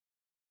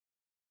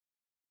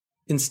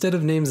Instead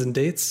of names and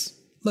dates,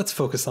 let's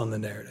focus on the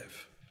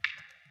narrative.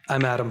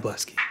 I'm Adam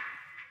Blesky.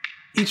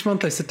 Each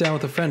month I sit down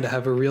with a friend to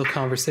have a real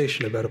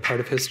conversation about a part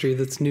of history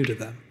that's new to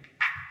them.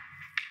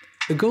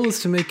 The goal is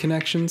to make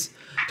connections,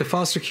 to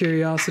foster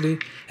curiosity,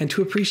 and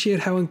to appreciate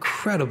how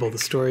incredible the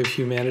story of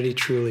humanity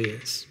truly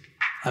is.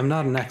 I'm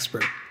not an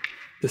expert.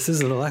 This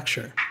isn't a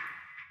lecture.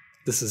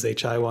 This is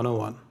HI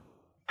 101.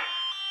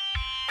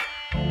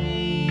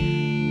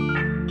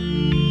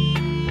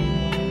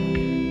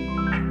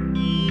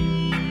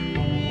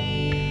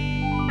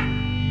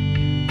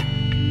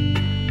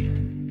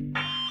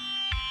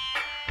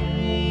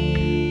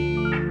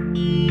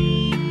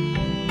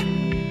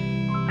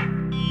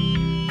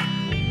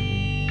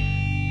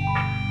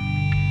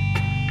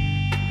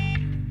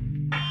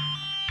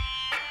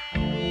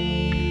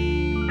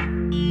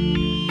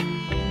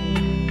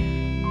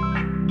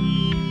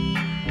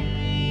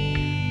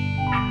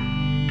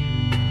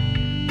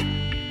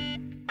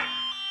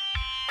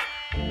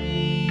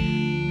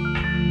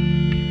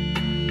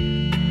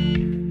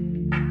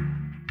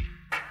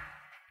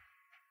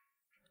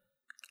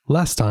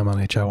 Last time on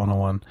HI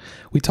 101,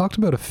 we talked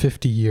about a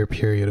 50-year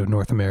period of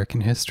North American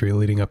history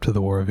leading up to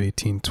the War of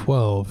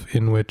 1812,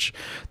 in which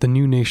the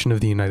new nation of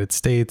the United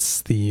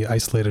States, the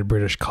isolated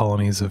British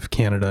colonies of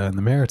Canada and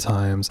the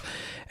Maritimes,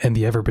 and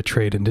the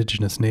ever-betrayed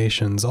indigenous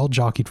nations all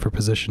jockeyed for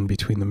position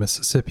between the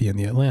Mississippi and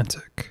the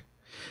Atlantic.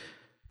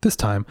 This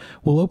time,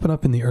 we'll open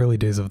up in the early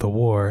days of the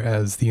war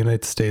as the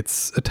United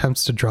States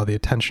attempts to draw the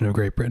attention of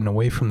Great Britain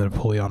away from the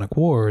Napoleonic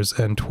Wars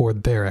and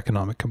toward their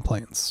economic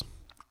complaints.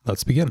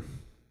 Let's begin.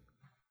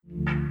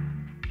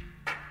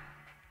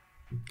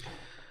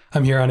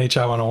 I'm here on HI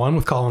 101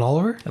 with Colin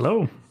Oliver.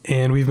 Hello.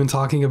 And we've been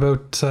talking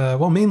about,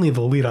 mainly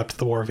the lead up to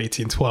the War of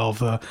 1812.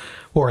 The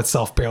war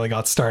itself barely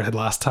got started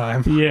last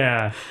time.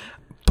 Yeah.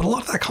 But a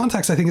lot of that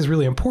context, I think, is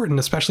really important,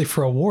 especially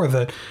for a war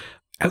that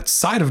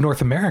outside of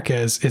North America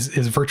is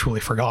virtually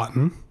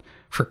forgotten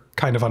for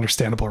kind of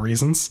understandable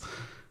reasons.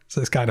 So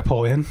this guy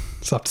Napoleon,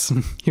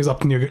 he was up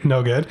to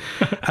no good.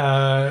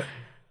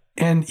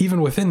 And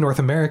even within North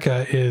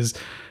America is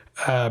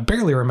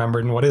barely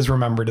remembered, and what is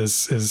remembered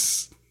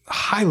is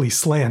highly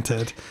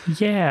slanted.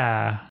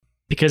 Yeah,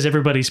 because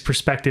everybody's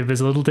perspective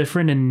is a little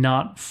different and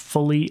not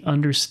fully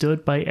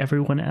understood by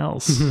everyone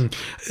else.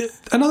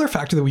 Mm-hmm. Another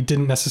factor that we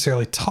didn't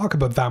necessarily talk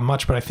about that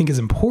much, but I think is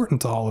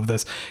important to all of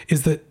this,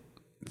 is that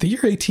the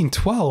year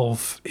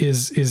 1812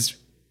 is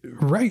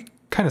right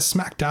kind of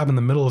smack dab in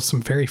the middle of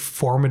some very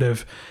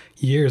formative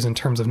years in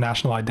terms of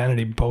national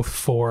identity, both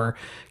for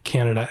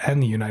Canada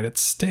and the United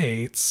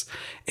States.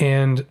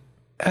 And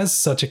as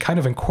such, it kind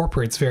of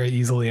incorporates very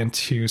easily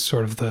into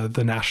sort of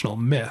the national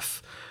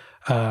myth,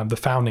 the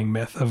founding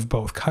myth of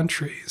both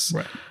countries.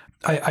 Right.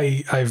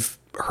 I've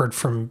heard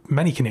from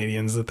many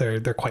Canadians that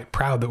they're quite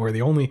proud that we're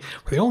the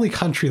only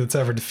country that's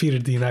ever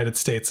defeated the United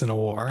States in a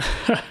war.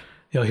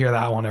 You'll hear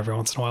that one every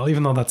once in a while,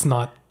 even though that's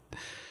not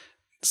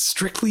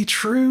strictly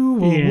true.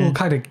 We'll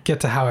kind of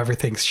get to how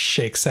everything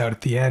shakes out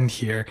at the end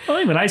here. Well,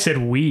 I mean, I said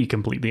we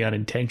completely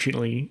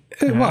unintentionally.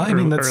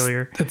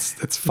 Earlier.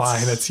 It's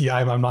fine.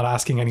 I'm not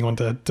asking anyone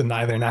to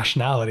deny their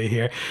nationality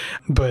here,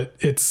 but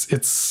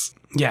it's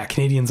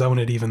Canadians own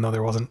it, even though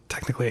there wasn't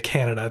technically a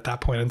Canada at that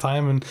point in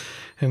time,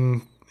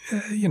 and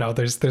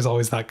there's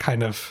always that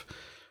kind of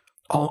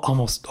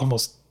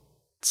almost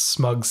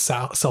smug,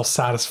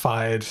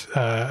 self-satisfied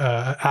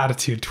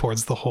attitude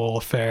towards the whole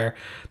affair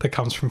that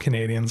comes from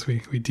Canadians. We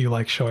do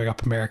like showing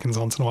up Americans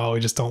once in a while.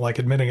 We just don't like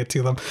admitting it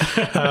to them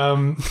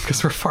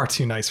because we're far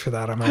too nice for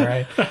that. Am I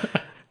right?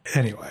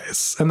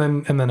 Anyways, and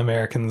then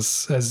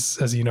Americans,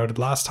 as you noted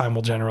last time,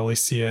 will generally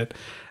see it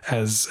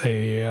as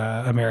a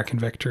American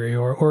victory,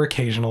 or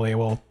occasionally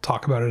we'll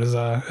talk about it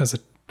as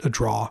a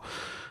draw.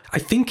 I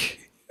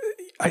think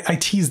I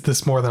teased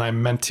this more than I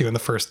meant to in the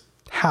first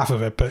half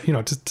of it, but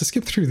to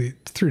skip through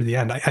to the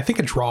end, I think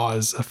a draw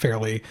is a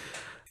fairly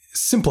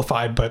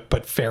simplified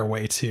but fair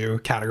way to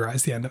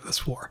categorize the end of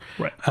this war.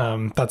 Right.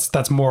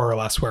 That's more or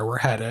less where we're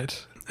headed,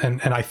 and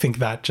I think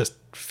that just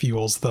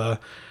fuels the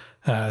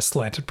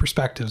slanted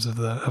perspectives of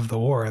the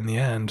war in the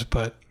end.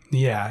 But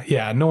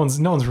yeah, no one's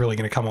really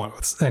going to come out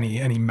with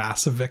any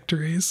massive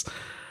victories.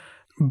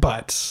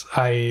 But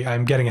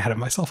I'm getting ahead of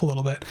myself a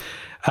little bit.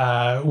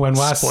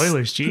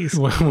 Spoilers, geez.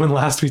 When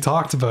last we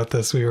talked about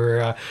this, we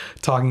were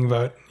talking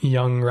about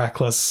young,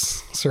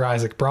 reckless Sir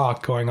Isaac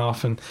Brock going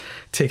off and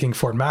taking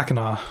Fort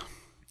Mackinac,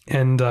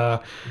 and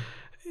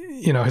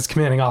his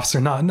commanding officer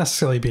not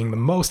necessarily being the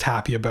most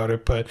happy about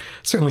it, but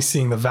certainly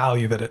seeing the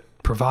value that it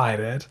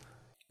provided.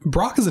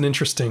 Brock is an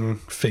interesting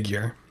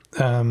figure,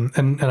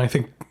 and I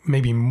think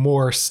maybe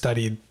more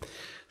studied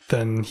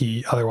than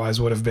he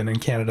otherwise would have been in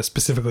Canada,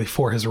 specifically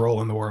for his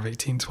role in the War of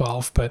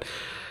 1812. But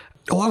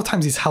a lot of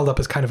times he's held up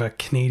as kind of a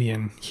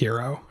Canadian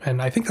hero,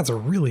 and I think that's a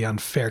really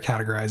unfair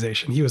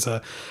categorization. He was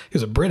a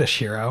British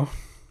hero,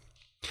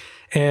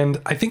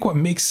 and I think what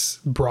makes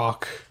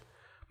Brock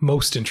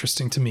most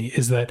interesting to me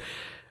is that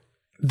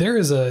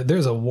there's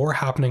a war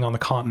happening on the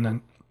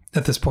continent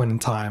at this point in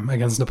time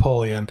against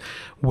Napoleon,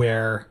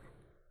 where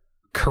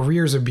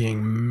careers are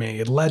being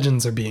made,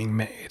 legends are being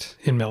made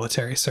in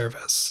military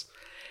service.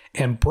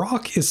 And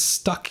Brock is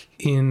stuck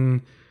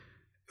in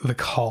the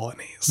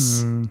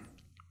colonies.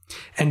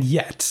 And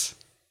yet,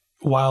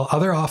 while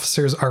other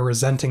officers are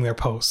resenting their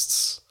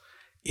posts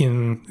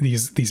in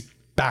these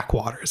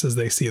backwaters as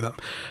they see them,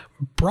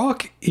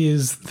 Brock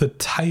is the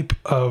type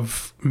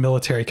of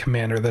military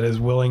commander that is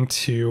willing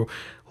to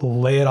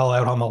lay it all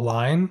out on the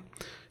line,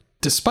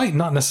 despite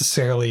not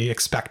necessarily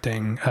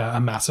expecting a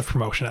massive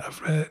promotion out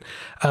of it.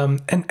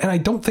 And I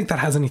don't think that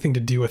has anything to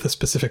do with a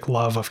specific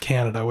love of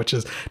Canada, which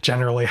is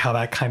generally how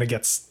that kind of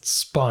gets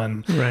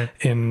spun, right,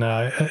 in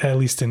at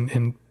least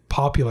in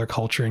popular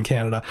culture in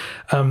Canada.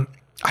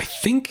 I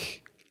think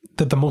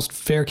that the most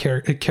fair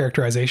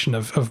characterization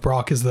of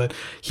Brock is that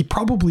he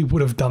probably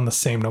would have done the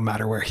same no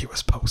matter where he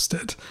was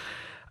posted.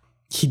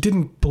 He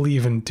didn't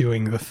believe in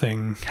doing the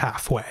thing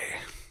halfway.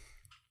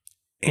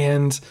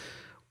 And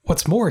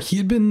what's more, he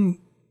had been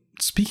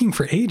speaking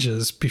for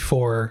ages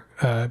before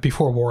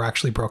war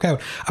actually broke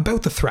out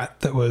about the threat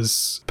that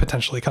was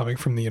potentially coming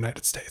from the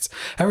United States.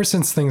 Ever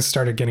since things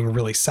started getting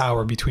really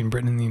sour between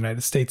Britain and the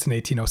United States in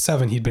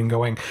 1807, he'd been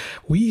going,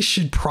 we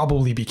should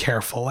probably be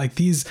careful. Like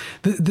this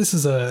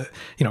is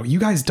you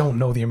guys don't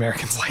know the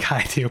Americans like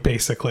I do,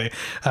 basically.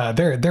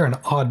 They're an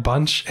odd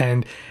bunch,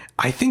 and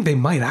I think they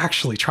might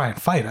actually try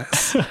and fight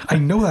us. I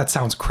know that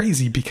sounds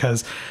crazy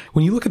because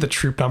when you look at the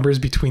troop numbers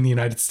between the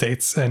United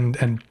States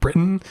and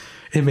Britain,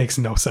 it makes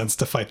no sense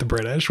to fight the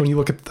British. When you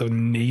look at the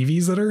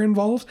navies that are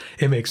involved,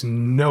 it makes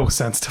no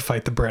sense to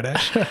fight the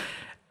British.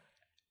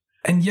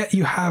 And yet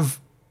you have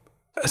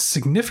a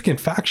significant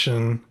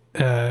faction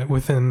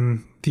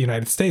within the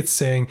United States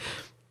saying,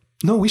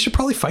 no, we should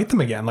probably fight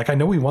them again. Like, I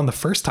know we won the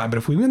first time, but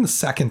if we win the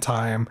second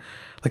time,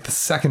 like the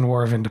Second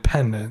War of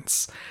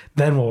Independence,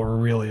 then we'll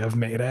really have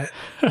made it.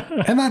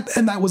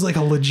 and that was like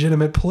a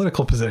legitimate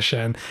political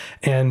position.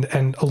 And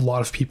a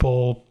lot of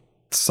people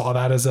saw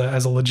that as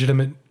a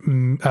legitimate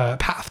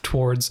path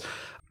towards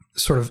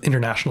sort of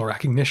international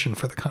recognition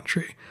for the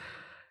country.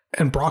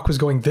 And Brock was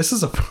going, this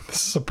is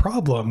a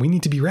problem. We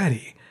need to be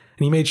ready.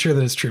 And he made sure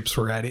that his troops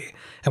were ready.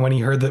 And when he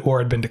heard that war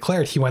had been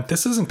declared, he went,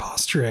 this isn't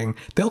posturing.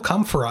 They'll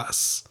come for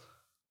us.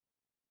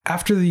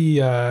 After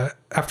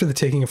the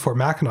taking of Fort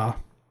Mackinac,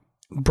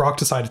 Brock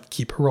decided to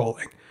keep it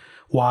rolling.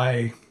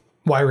 Why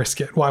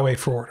risk it? Why wait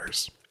for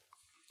orders?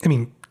 I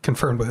mean,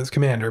 confirmed with his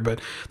commander, but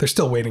they're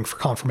still waiting for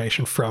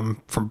confirmation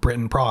from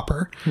Britain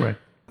proper. Right.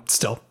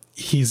 Still,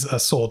 he's a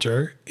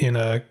soldier in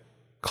a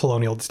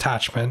colonial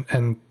detachment,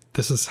 and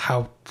this is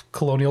how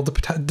colonial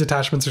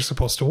detachments are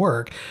supposed to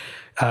work.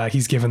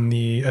 He's given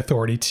the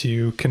authority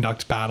to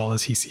conduct battle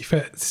as he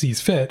sees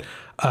fit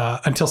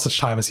until such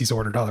time as he's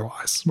ordered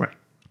otherwise. Right.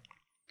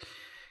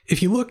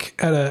 If you look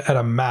at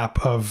a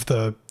map of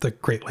the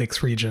Great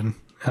Lakes region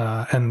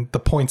and the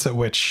points at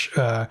which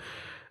the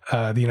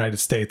United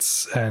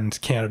States and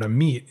Canada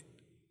meet,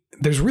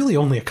 there's really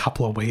only a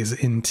couple of ways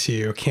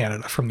into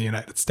Canada from the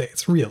United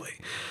States, really.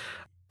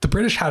 The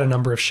British had a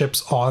number of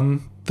ships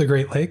on the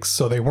Great Lakes,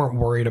 so they weren't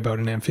worried about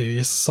an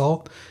amphibious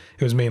assault.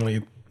 It was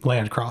mainly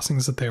land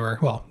crossings that they were,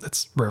 well,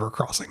 it's river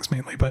crossings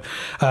mainly, but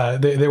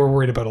they were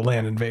worried about a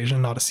land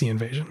invasion, not a sea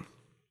invasion.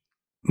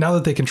 Now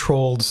that they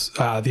controlled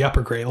the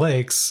upper Great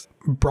Lakes,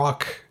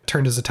 Brock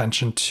turned his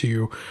attention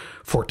to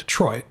Fort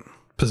Detroit,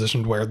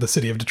 positioned where the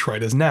city of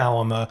Detroit is now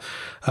on the,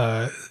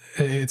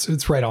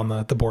 it's right on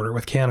the border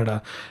with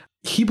Canada.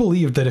 He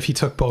believed that if he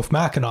took both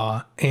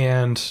Mackinac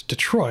and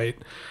Detroit,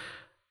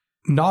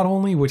 not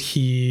only would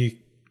he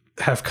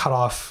have cut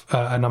off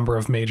a number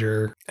of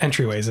major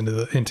entryways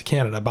into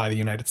Canada by the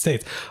United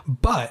States,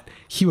 but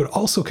he would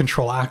also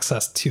control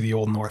access to the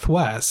Old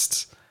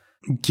Northwest,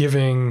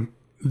 giving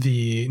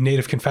the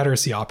Native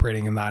Confederacy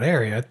operating in that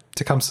area,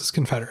 Tecumseh's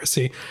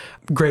Confederacy,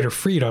 greater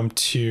freedom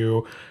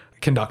to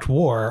conduct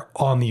war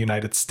on the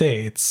United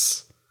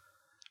States,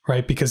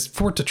 right? Because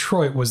Fort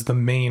Detroit was the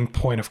main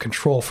point of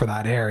control for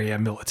that area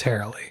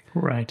militarily.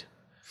 Right.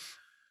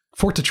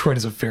 Fort Detroit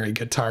is a very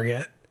good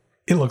target.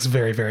 It looks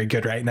very, very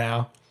good right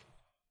now.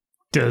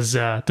 Does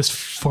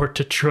Fort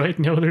Detroit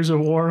know there's a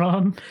war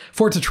on?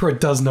 Fort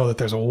Detroit does know that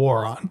there's a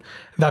war on.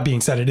 That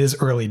being said, it is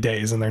early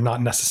days and they're not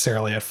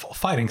necessarily at full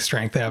fighting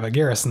strength. They have a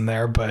garrison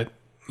there, but,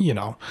 you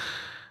know,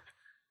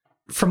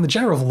 from the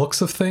general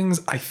looks of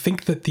things, I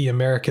think that the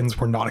Americans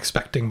were not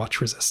expecting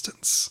much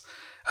resistance.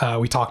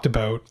 We talked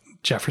about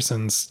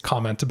Jefferson's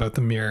comment about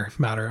the mere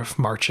matter of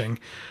marching.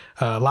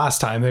 Last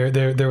time,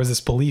 there was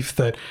this belief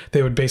that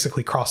they would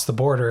basically cross the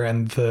border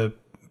and the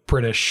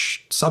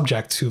British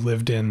subjects who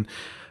lived in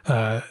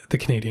the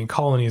Canadian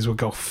colonies would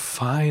go,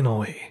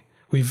 finally,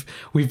 we've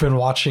been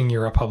watching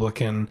your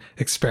Republican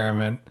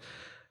experiment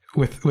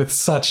with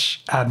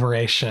such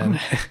admiration.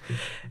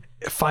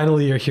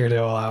 Finally, you're here to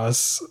allow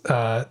us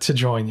to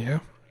join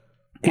you.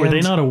 Were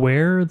they not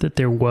aware that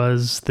there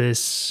was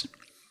this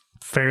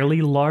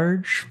fairly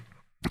large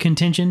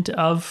contingent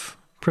of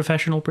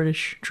professional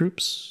British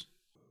troops?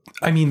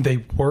 I mean,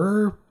 they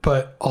were,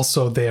 but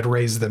also they had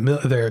raised their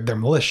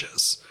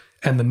militias,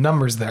 and the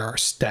numbers there are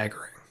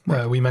staggering.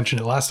 We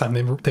mentioned it last time.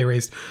 They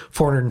raised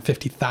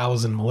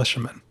 450,000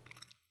 militiamen.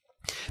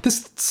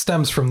 This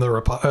stems from the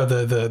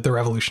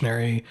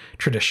revolutionary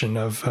tradition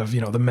of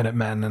the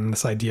Minutemen, and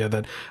this idea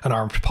that an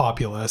armed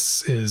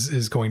populace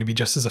is going to be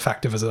just as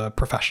effective as a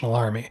professional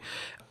army,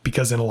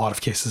 because in a lot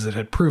of cases it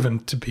had proven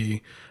to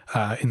be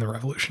in the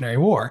Revolutionary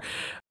War.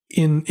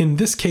 In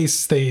this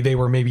case, they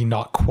were maybe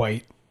not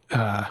quite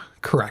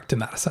correct in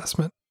that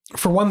assessment.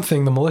 For one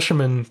thing, the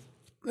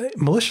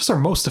militias are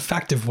most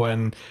effective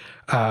when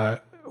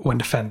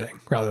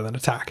defending rather than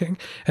attacking.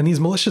 And these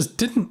militias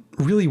didn't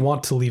really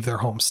want to leave their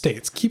home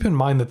states. Keep in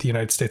mind that the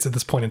United States at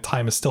this point in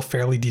time is still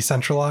fairly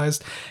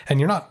decentralized, and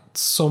you're not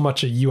so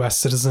much a US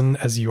citizen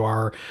as you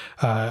are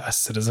a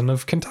citizen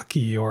of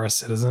Kentucky or a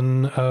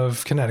citizen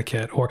of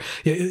Connecticut, or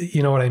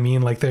you know what I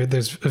mean? Like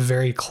there's a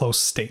very close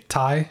state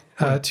tie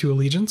to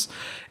allegiance.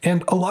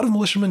 And a lot of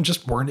militiamen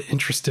just weren't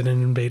interested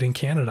in invading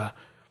Canada.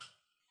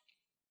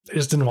 They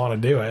just didn't want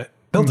to do it.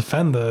 They'll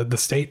defend the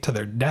state to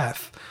their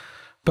death.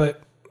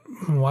 But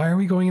why are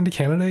we going into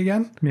Canada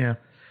again? Yeah.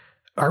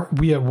 Aren't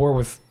we at war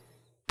with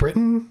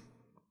Britain?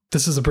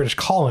 This is a British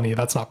colony.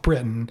 That's not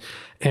Britain.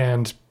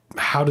 And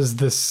how does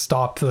this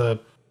stop the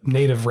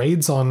native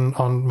raids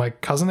on my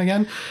cousin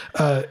again?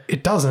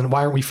 It doesn't.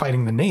 Why aren't we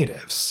fighting the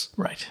natives?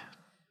 Right.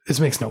 This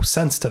makes no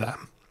sense to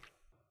them.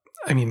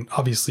 I mean,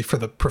 obviously for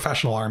the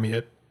professional army,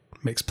 it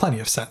makes plenty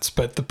of sense,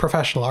 but the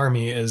professional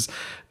army is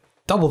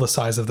double the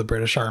size of the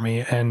British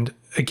army. And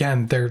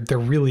again, they're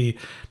really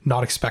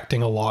not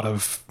expecting a lot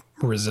of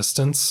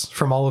resistance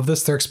from all of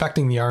this. They're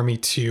expecting the army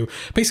to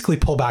basically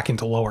pull back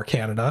into Lower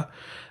Canada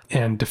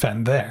and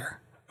defend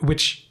there,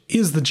 which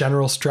is the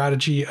general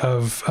strategy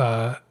of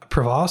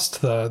Prevost,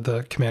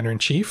 the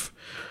commander-in-chief.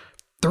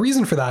 The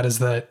reason for that is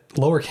that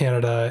Lower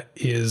Canada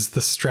is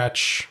the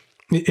stretch.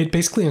 It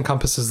basically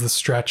encompasses the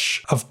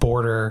stretch of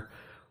border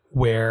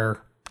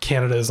where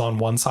Canada is on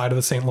one side of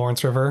the St.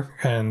 Lawrence River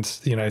and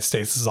the United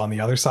States is on the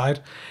other side.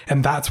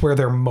 And that's where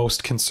they're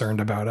most concerned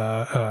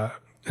about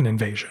an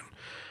invasion.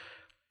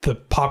 The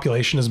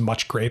population is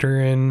much greater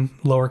in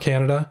Lower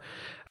Canada.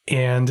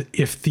 And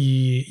if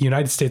the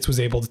United States was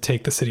able to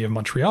take the city of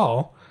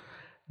Montreal,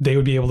 they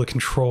would be able to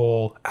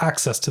control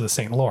access to the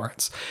St.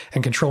 Lawrence.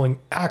 And controlling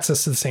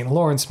access to the St.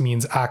 Lawrence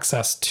means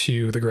access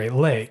to the Great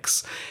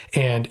Lakes.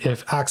 And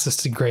if access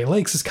to Great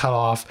Lakes is cut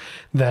off,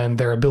 then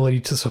their ability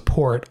to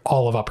support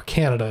all of Upper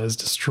Canada is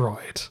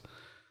destroyed.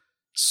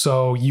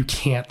 So you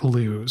can't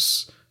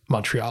lose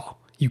Montreal.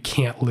 You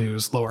can't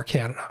lose Lower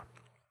Canada.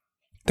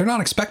 They're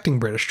not expecting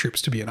British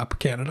troops to be in Upper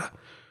Canada.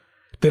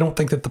 They don't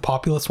think that the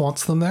populace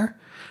wants them there.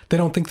 They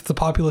don't think that the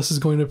populace is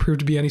going to prove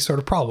to be any sort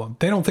of problem.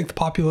 They don't think the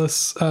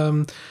populace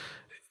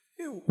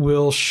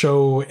will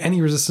show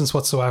any resistance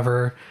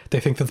whatsoever. They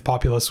think that the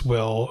populace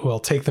will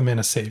take them in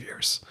as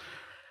saviors.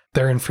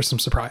 They're in for some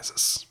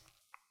surprises.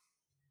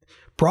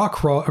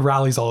 Brock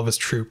rallies all of his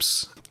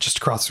troops just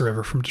across the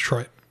river from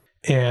Detroit,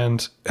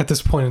 and at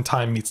this point in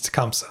time meets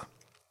Tecumseh.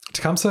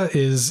 Tecumseh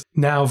is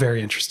now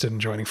very interested in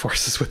joining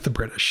forces with the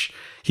British.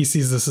 He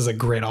sees this as a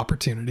great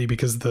opportunity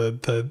because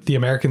the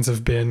Americans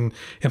have been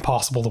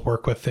impossible to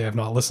work with. They have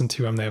not listened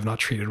to him. They have not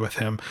treated with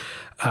him.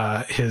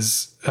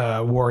 His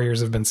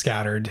warriors have been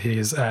scattered. He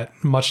is at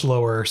much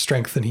lower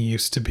strength than he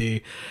used to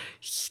be.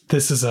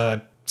 This is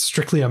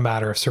strictly a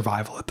matter of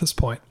survival at this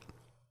point.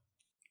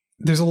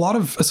 There's a lot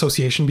of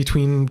association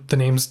between the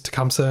names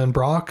Tecumseh and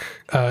Brock.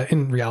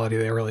 In reality,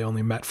 they really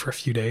only met for a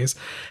few days.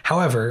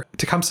 However,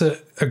 Tecumseh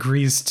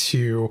agrees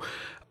to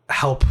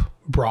help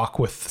Brock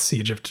with the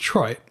siege of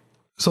Detroit.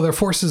 So their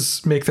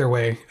forces make their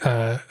way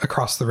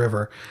across the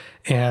river,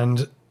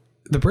 and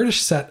the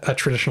British set a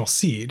traditional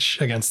siege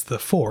against the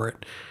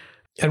fort.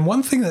 And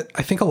one thing that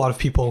I think a lot of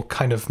people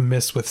kind of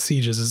miss with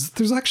sieges is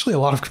there's actually a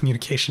lot of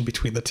communication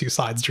between the two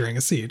sides during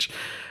a siege.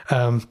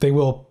 They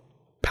will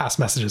pass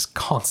messages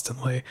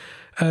constantly.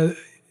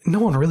 No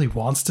one really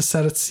wants to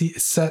set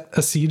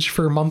a siege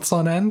for months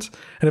on end.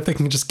 And if they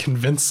can just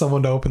convince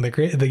someone to open the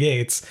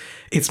gates,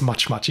 it's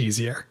much, much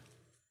easier.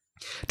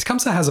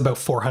 Tecumseh has about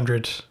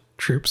 400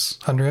 troops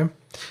under him.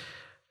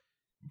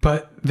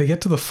 But they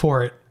get to the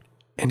fort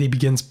and he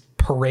begins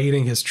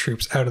parading his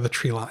troops out of the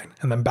tree line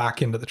and then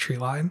back into the tree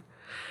line.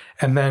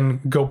 And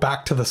then go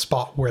back to the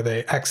spot where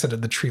they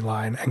exited the tree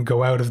line and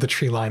go out of the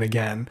tree line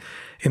again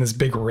in this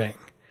big ring.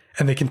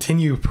 And they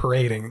continue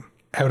parading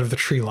out of the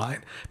tree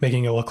line,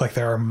 making it look like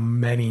there are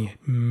many,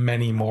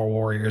 many more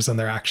warriors than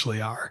there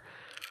actually are.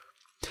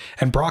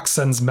 And Brock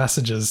sends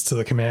messages to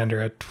the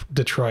commander at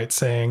Detroit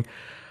saying,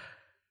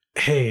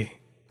 hey,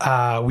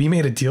 we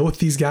made a deal with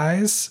these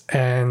guys,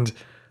 and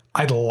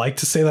I'd like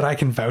to say that I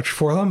can vouch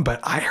for them, but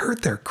I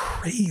heard they're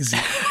crazy.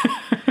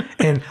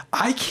 And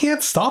I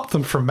can't stop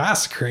them from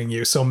massacring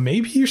you, so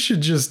maybe you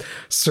should just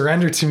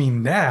surrender to me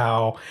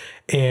now,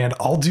 and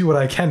I'll do what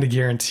I can to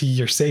guarantee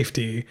your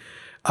safety.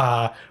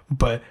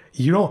 But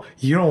you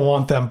don't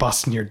want them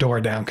busting your door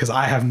down, because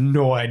I have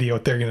no idea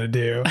what they're going to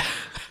do.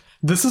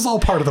 This is all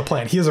part of the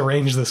plan. He has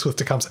arranged this with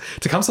Tecumseh.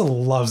 Tecumseh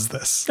loves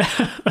this.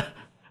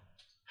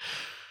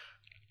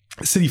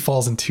 The city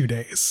falls in 2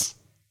 days.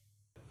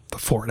 The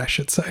fort, I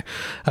should say,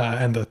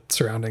 and the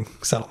surrounding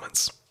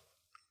settlements.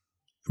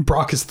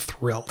 Brock is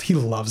thrilled. He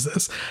loves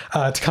this.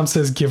 Tecumseh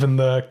is given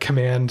the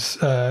command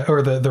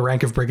or the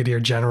rank of brigadier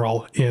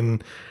general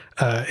in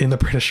the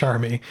British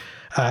Army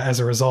as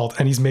a result,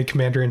 and he's made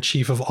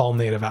commander-in-chief of all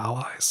native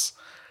allies.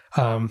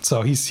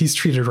 So he's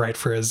treated right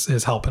for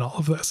his help in all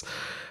of this.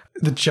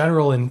 The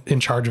general in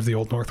charge of the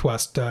Old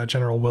Northwest,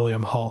 General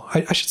William Hull.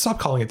 I should stop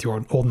calling it the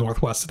Old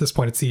Northwest at this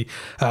point. It's the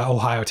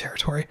Ohio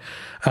Territory.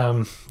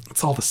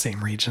 It's all the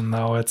same region,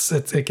 though.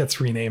 It gets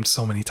renamed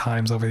so many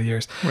times over the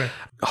years. Right.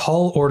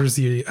 Hull orders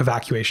the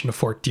evacuation of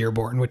Fort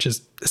Dearborn, which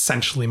is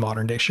essentially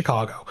modern-day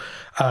Chicago,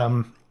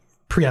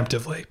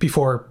 preemptively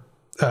before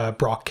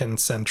Brock can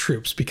send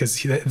troops,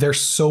 because they're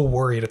so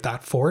worried at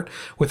that fort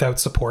without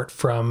support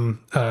from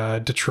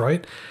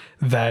Detroit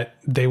that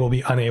they will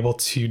be unable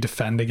to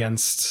defend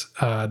against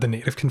the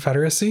Native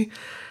Confederacy.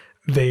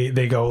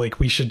 They go like,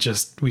 we should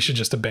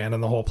just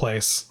abandon the whole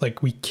place.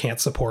 Like, we can't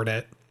support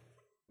it.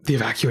 The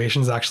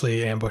evacuation is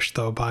actually ambushed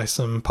though by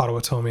some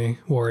Potawatomi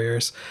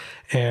warriors,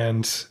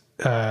 and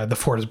the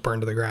fort is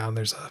burned to the ground.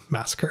 There's a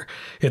massacre.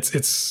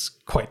 It's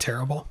quite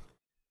terrible.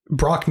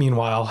 Brock,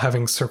 meanwhile,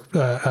 having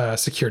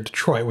secured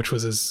Detroit, which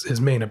was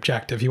his main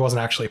objective, he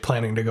wasn't actually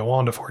planning to go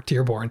on to Fort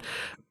Dearborn,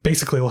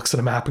 basically looks at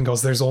a map and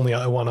goes, there's only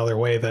one other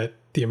way that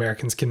the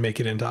Americans can make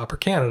it into Upper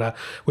Canada,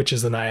 which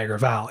is the Niagara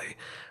Valley.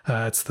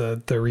 It's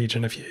the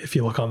region, if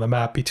you look on the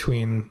map,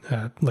 between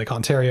Lake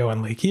Ontario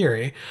and Lake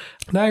Erie.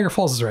 Niagara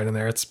Falls is right in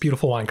there. It's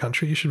beautiful wine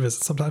country. You should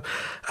visit sometime.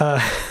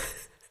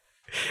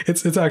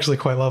 It's actually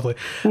quite lovely.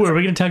 Ooh, are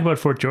we going to talk about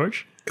Fort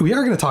George? We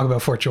are going to talk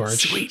about Fort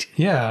George. Sweet.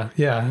 Yeah.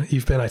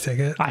 You've been, I take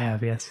it. I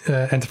have, yes.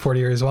 And to Fort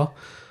Erie as well.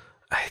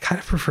 I kind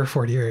of prefer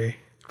Fort Erie,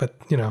 but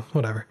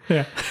whatever.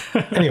 Yeah.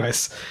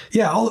 Anyways,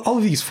 yeah, all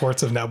of these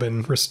forts have now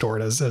been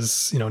restored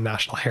as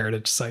national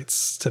heritage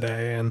sites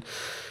today, and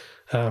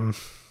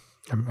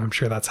I'm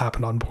sure that's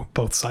happened on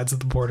both sides of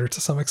the border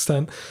to some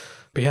extent.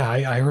 But yeah,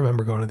 I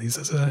remember going to these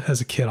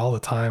as a kid all the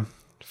time.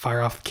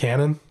 Fire off the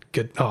cannon,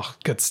 good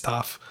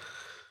stuff.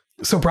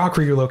 So Brock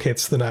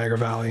relocates to the Niagara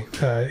Valley.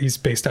 He's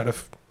based out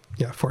of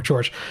Fort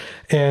George,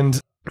 and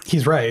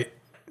he's right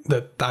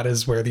that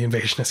is where the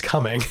invasion is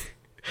coming.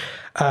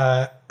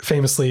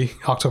 Famously,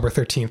 October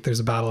 13th, there's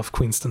a Battle of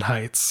Queenston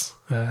Heights,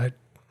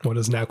 what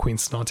is now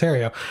Queenston,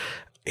 Ontario,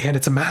 and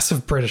it's a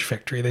massive British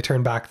victory. They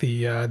turn back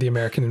the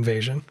American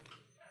invasion.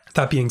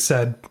 That being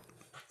said,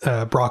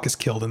 Brock is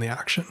killed in the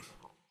action.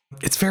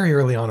 It's very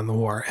early on in the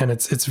war, and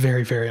it's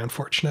very, very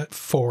unfortunate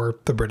for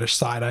the British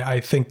side. I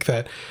think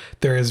that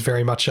there is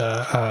very much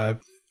a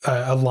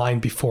line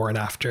before and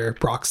after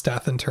Brock's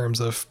death in terms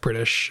of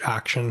British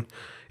action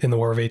in the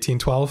War of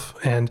 1812.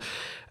 And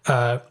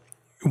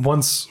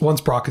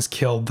once Brock is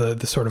killed,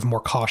 the sort of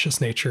more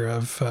cautious nature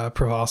of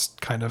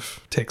Prevost kind of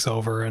takes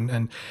over,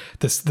 and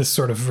this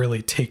sort of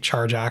really take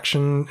charge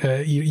action,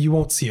 you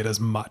won't see it as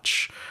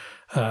much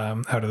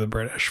out of the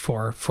British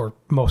for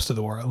most of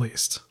the war, at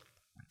least.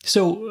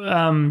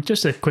 So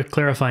just a quick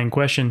clarifying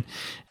question.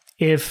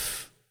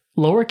 If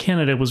Lower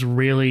Canada was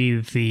really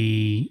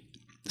the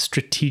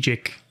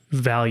strategic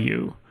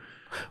value,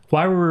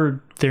 why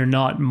were there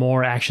not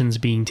more actions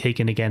being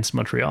taken against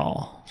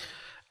Montreal?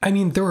 I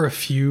mean, there were a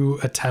few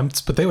attempts,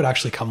 but they would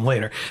actually come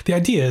later. The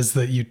idea is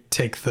that you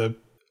take the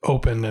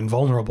open and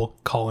vulnerable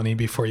colony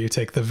before you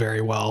take the very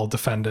well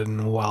defended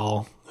and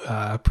well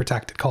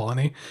protected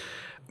colony.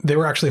 They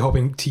were actually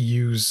hoping to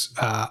use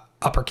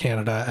Upper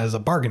Canada as a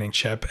bargaining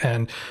chip.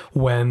 And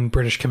when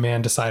British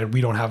command decided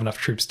we don't have enough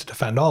troops to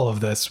defend all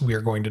of this, we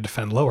are going to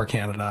defend Lower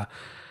Canada,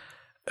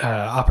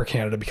 Upper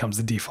Canada becomes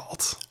the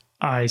default.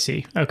 I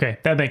see. Okay,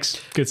 that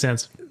makes good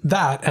sense.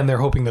 That, and they're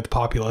hoping that the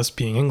populace,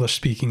 being English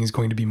speaking, is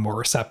going to be more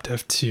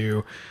receptive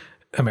to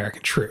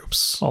American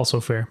troops. Also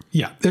fair.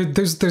 Yeah,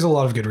 there's a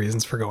lot of good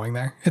reasons for going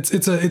there.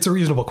 It's a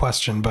reasonable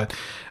question, but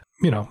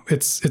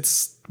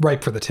it's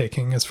ripe for the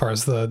taking as far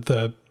as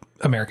the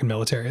American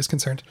military is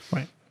concerned.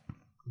 Right.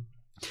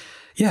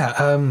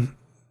 Yeah,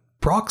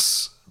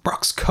 Brock's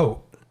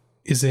coat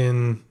is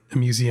in a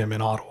museum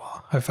in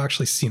Ottawa. I've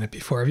actually seen it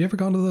before. Have you ever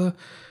gone to the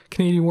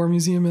Canadian War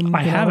Museum in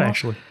I have, Ottawa?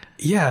 actually.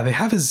 Yeah, they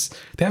have his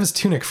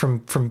tunic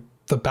from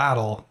the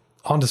battle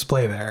on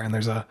display there, and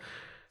there's a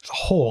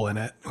hole in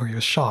it where he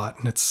was shot,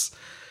 and it's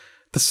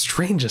the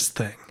strangest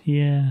thing.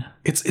 Yeah.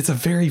 It's a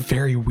very,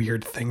 very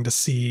weird thing to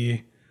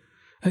see.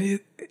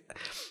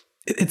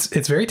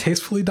 It's very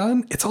tastefully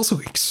done. It's also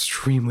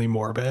extremely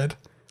morbid.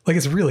 Like,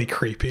 it's really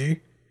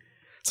creepy.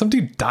 Some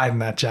dude died in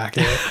that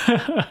jacket.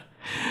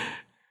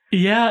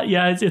 Yeah,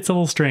 it's a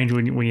little strange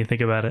when you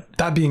think about it.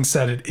 That being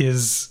said, it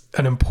is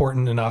an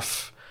important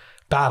enough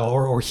battle,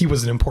 or he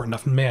was an important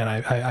enough man.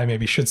 I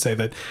maybe should say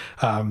that.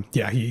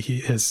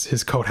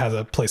 His coat has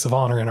a place of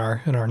honor in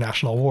our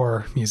National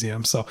War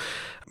Museum. So,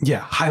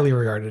 yeah, highly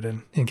regarded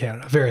in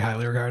Canada, very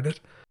highly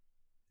regarded.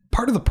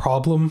 Part of the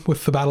problem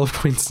with the Battle of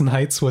Queenston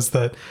Heights was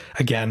that,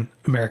 again,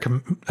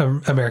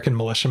 American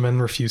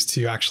militiamen refused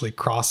to actually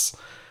cross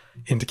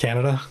into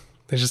Canada.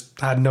 They just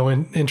had no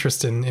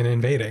interest in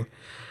invading.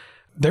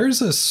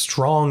 There's a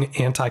strong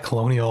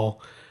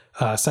anti-colonial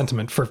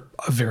sentiment for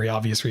very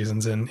obvious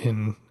reasons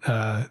in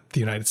the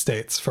United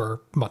States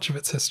for much of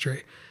its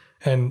history.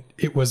 And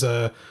it was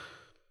a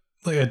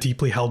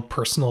deeply held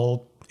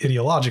personal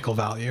ideological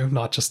value,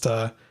 not just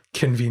a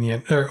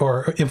convenient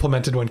or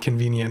implemented when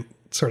convenient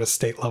sort of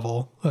state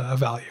level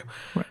value.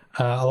 Right.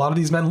 A lot of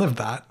these men lived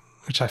that,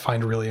 which I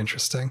find really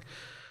interesting.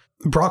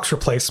 Brock's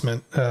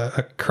replacement,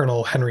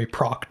 Colonel Henry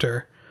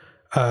Proctor,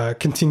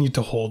 continued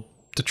to hold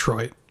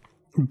Detroit,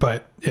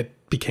 but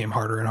it became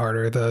harder and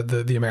harder.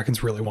 The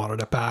Americans really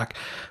wanted it back.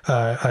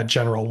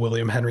 General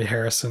William Henry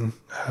Harrison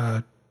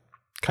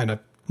kind of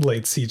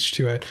laid siege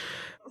to it,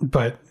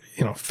 but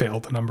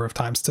failed a number of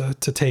times to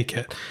take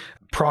it.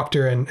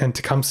 Proctor and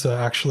Tecumseh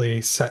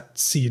actually set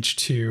siege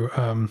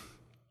to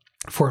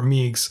Fort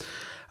Meigs,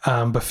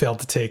 but failed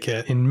to take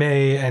it in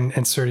May,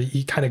 and sort of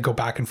you kind of go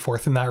back and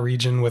forth in that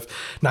region with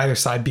neither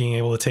side being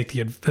able to take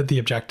the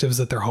objectives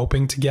that they're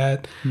hoping to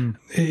get.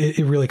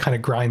 It really kind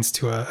of grinds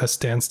to a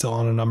standstill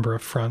on a number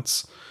of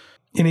fronts.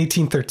 In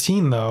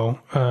 1813, though,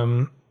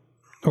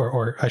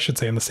 or I should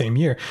say in the same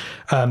year,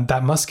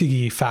 that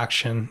Muskogee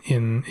faction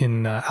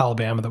in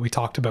Alabama that we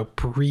talked about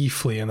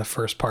briefly in the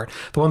first part,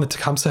 the one that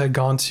Tecumseh had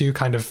gone to,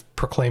 kind of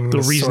proclaiming the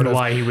this reason sort of,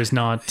 why he was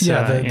not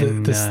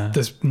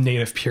this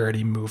native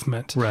purity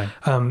movement. Right.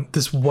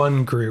 This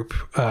one group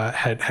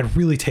had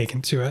really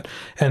taken to it,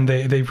 and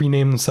they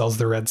renamed themselves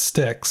the Red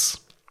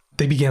Sticks.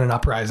 They began an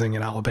uprising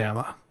in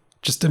Alabama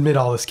just amid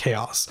all this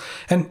chaos.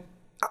 And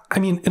I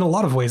mean, in a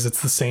lot of ways,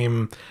 it's the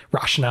same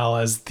rationale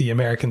as the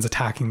Americans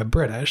attacking the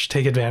British.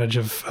 Take advantage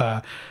of,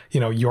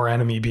 your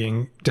enemy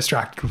being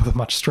distracted with a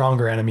much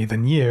stronger enemy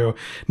than you,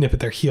 nip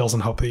at their heels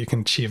and hope that you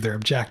can achieve their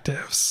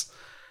objectives.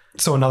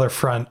 So another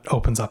front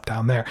opens up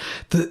down there.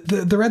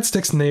 The Red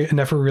Sticks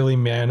never really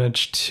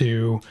managed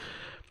to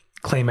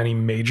claim any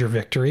major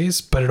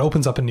victories, but it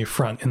opens up a new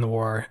front in the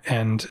war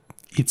and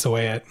eats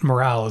away at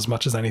morale as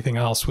much as anything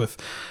else with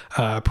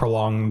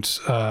prolonged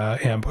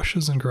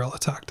ambushes and guerrilla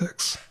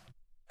tactics.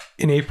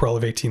 In April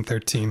of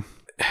 1813,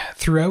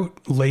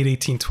 throughout late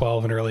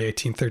 1812 and early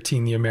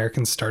 1813, the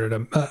Americans started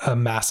a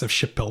massive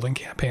shipbuilding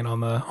campaign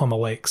on the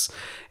lakes,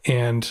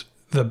 and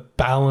the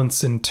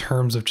balance in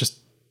terms of just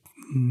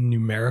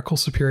numerical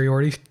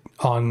superiority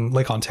on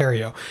Lake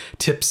Ontario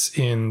tips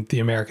in the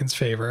Americans'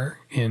 favor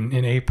in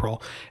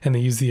April, and they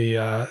use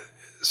the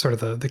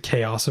sort of the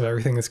chaos of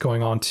everything that's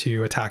going on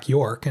to attack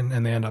York,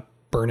 and they end up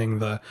burning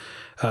the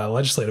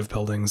legislative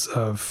buildings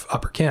of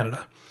Upper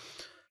Canada.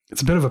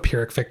 It's a bit of a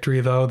Pyrrhic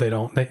victory, though.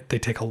 They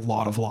take a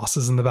lot of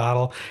losses in the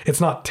battle. It's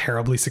not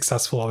terribly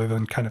successful other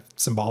than kind of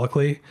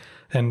symbolically,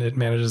 and it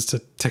manages to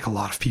take a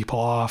lot of people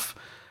off.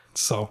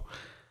 So,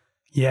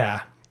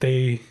 yeah,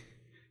 the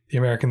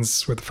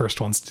Americans were the first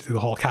ones to do the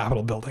whole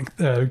Capitol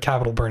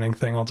burning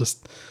thing. I'll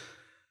just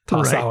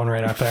toss that one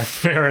right out there.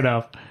 Fair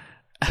enough.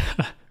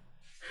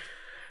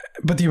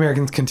 But the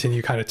Americans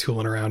continue kind of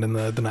tooling around in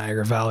the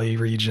Niagara Valley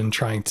region,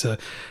 trying to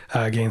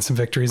gain some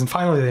victories. And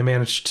finally, they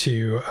managed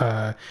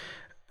to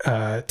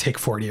take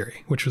Fort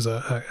Erie, which was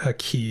a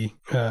key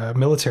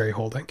military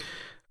holding.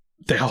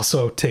 They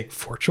also take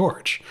Fort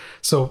George.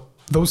 So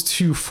those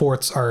two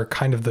forts are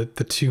kind of the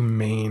two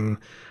main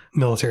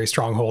military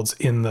strongholds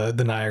in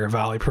the Niagara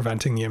Valley,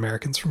 preventing the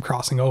Americans from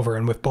crossing over.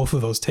 And with both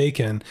of those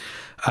taken,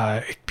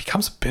 it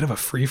becomes a bit of a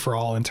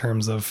free-for-all in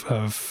terms of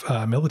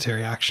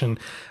military action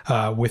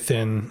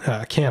within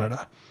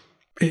Canada.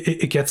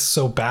 It gets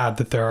so bad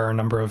that there are a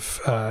number of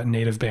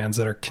native bands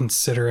that are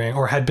considering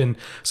or had been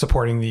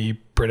supporting the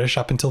British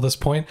up until this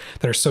point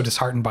that are so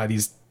disheartened by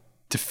these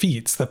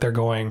defeats that they're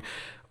going,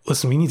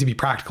 listen, we need to be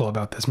practical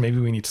about this. Maybe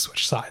we need to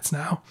switch sides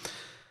now.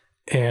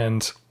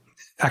 And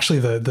actually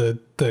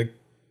the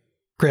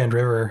Grand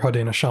River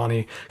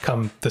Haudenosaunee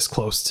come this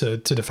close to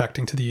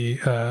defecting to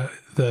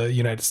the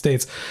United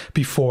States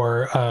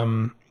before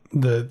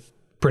the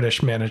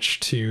British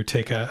managed to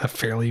take a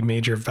fairly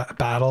major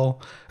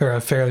battle or a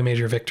fairly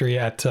major victory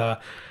at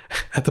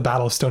the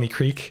Battle of Stony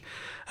Creek,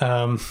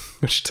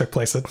 which took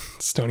place at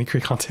Stony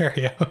Creek,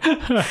 Ontario.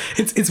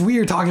 It's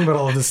weird talking about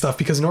all of this stuff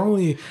because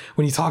normally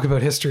when you talk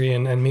about history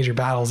and major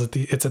battles,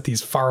 it's at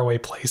these faraway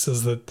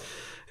places that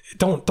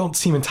don't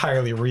seem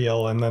entirely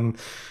real. And then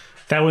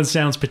that one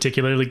sounds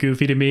particularly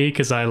goofy to me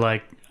because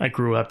I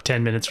grew up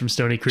 10 minutes from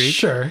Stony Creek.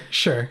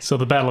 Sure. So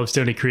the Battle of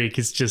Stony Creek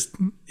is just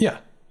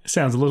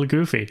sounds a little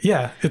goofy.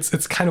 Yeah,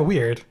 it's kind of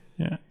weird.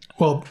 Yeah.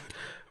 Well,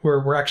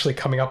 we're actually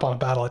coming up on a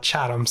battle at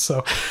Chatham,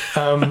 so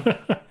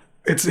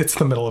it's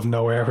the middle of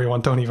nowhere.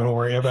 Everyone, don't even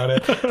worry about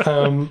it.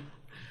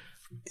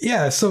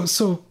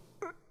 So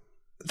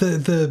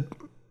the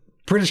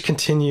British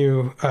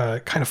continue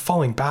kind of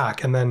falling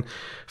back, and then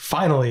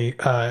finally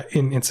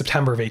in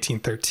September of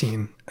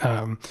 1813,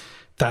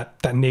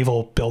 that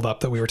naval buildup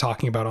that we were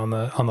talking about on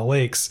the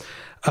lakes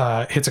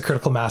hits a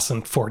critical mass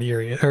on Fort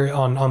Erie or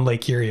on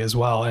Lake Erie as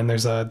well, and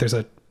there's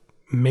a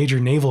major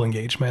naval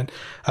engagement.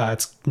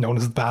 It's known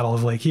as the Battle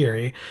of Lake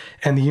Erie,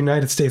 and the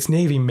United States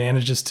Navy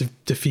manages to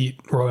defeat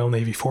Royal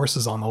Navy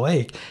forces on the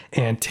lake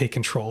and take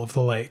control of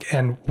the lake.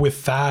 And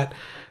with that,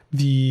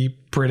 the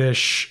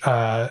British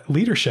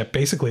leadership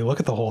basically look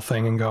at the whole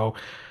thing and go,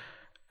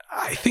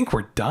 I think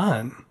we're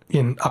done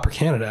in Upper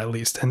Canada, at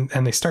least. And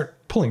they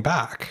start pulling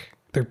back.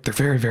 They're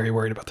very, very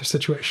worried about their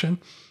situation.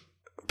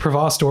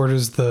 Prevost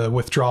orders the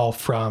withdrawal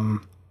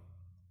from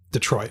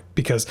Detroit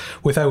because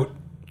without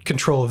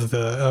control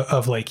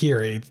of Lake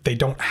Erie, they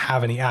don't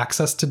have any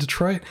access to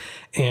Detroit,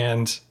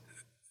 and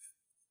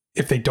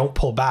if they don't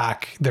pull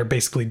back, they're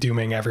basically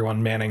dooming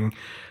everyone manning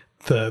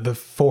the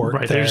fort.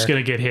 Right, they're just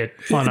going to get hit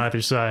on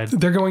either side.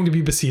 They're going to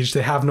be besieged.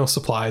 They have no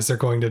supplies. They're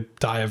going to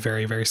die a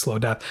very, very slow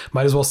death.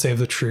 Might as well save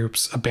the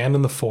troops,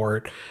 abandon the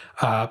fort,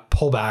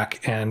 pull back,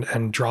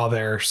 and draw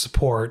their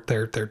support,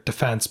 their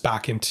defense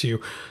back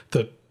into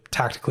the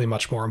tactically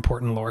much more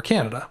important Lower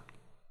Canada.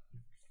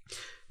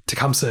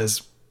 Tecumseh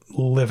is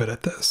livid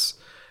at this.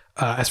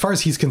 As far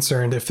as he's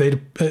concerned, if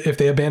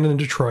they abandon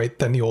Detroit,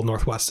 then the Old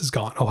Northwest is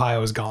gone.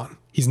 Ohio is gone.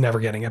 He's never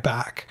getting it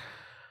back.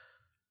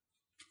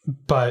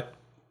 But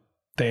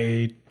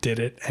they did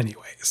it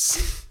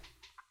anyways.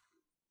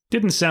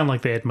 Didn't sound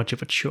like they had much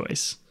of a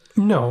choice.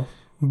 No,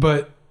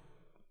 but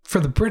for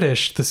the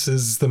British, this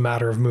is the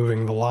matter of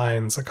moving the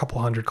lines a couple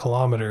 100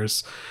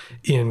 kilometers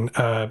in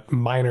a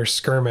minor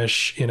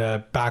skirmish in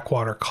a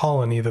backwater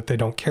colony that they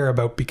don't care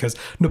about because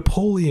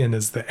Napoleon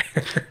is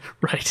there.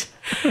 Right.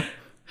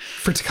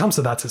 For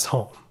Tecumseh, that's his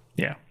home.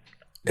 Yeah.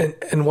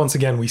 And once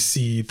again, we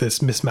see this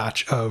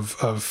mismatch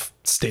of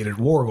stated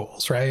war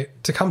goals, right?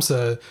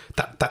 Tecumseh,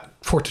 that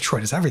Fort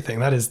Detroit is everything.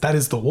 That is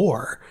the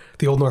war.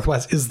 The Old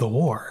Northwest is the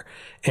war.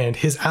 And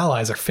his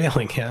allies are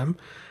failing him.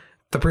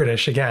 The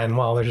British, again,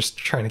 well, they're just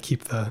trying to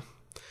keep the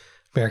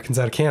Americans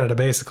out of Canada,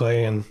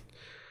 basically. And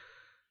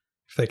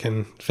if they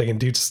can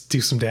do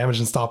some damage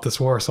and stop this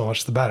war, so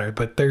much the better.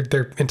 But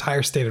their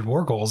entire stated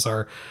war goals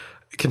are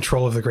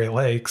control of the Great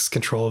Lakes,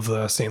 control of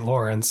the St.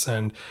 Lawrence,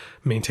 and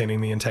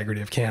maintaining the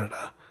integrity of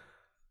Canada.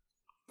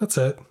 That's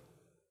it.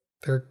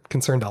 They're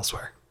concerned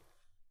elsewhere.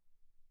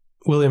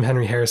 William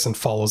Henry Harrison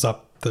follows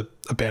up the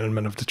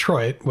abandonment of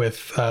Detroit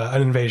with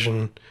an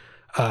invasion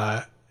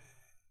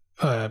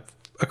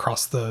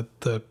across the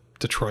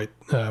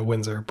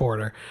Detroit-Windsor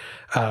border.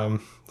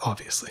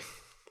 Obviously,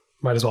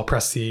 might as well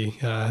press the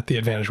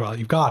advantage while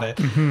you've got it.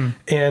 Mm-hmm.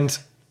 And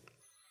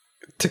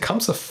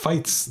Tecumseh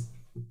fights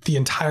the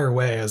entire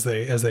way as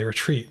they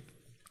retreat,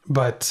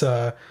 but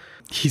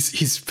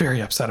he's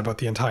very upset about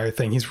the entire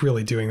thing. He's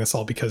really doing this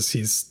all because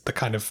he's the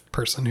kind of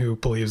person who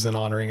believes in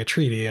honoring a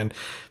treaty and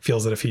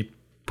feels that if he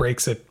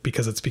breaks it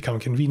because it's become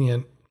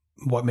convenient,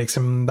 what makes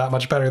him that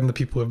much better than the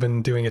people who have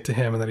been doing it to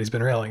him and that he's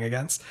been railing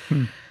against.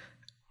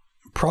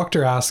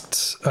 Proctor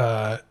asked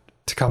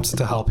Tecumseh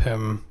to help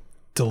him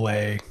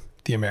delay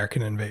the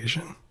American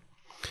invasion,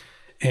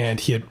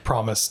 and he had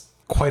promised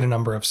quite a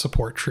number of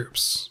support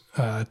troops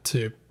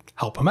to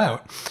help him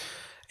out.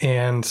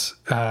 And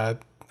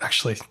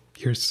actually,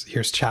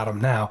 here's Chatham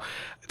now.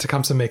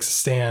 Tecumseh makes a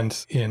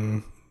stand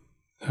in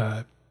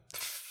a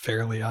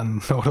fairly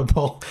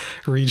unnotable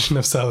region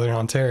of southern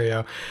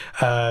Ontario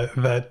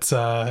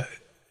that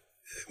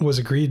was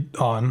agreed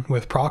on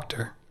with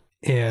Proctor,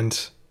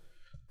 and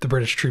the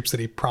British troops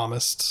that he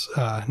promised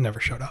never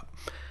showed up.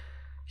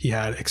 He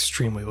had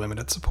extremely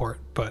limited support,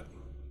 but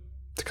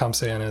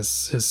Tecumseh and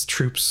his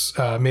troops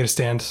made a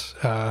stand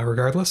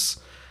regardless.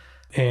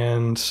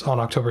 And on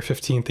October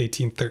 15th,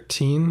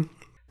 1813,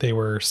 they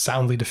were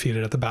soundly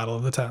defeated at the Battle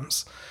of the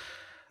Thames.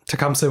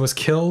 Tecumseh was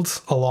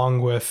killed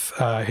along with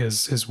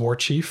his war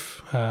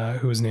chief,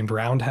 who was named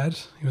Roundhead.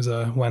 He was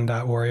a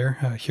Wendat warrior,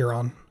 a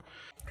Huron.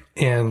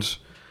 And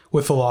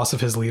with the loss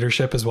of his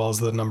leadership, as well as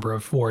the number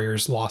of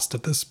warriors lost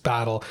at this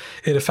battle,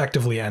 it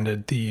effectively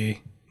ended the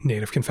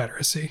Native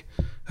Confederacy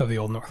of the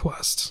Old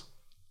Northwest.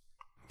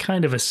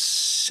 Kind of a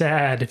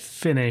sad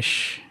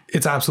finish.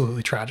 It's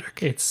absolutely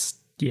tragic.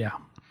 Yeah.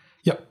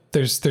 Yep.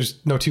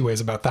 There's no two ways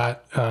about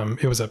that.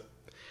 It was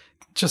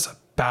just a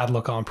bad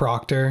look on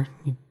Proctor,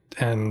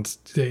 and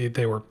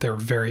they were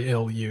very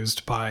ill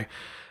used by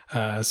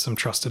some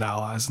trusted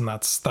allies, and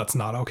that's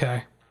not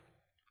okay.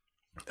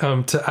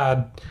 To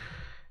add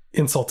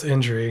insult to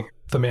injury,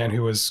 the man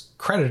who was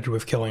credited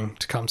with killing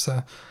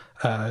Tecumseh,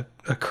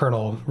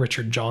 Colonel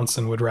Richard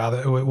Johnson, would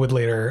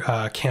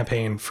later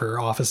campaign for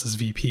office as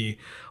VP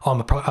on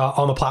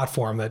the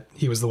platform that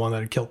he was the one that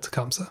had killed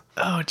Tecumseh.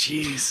 Oh,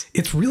 geez.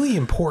 It's really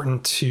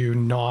important to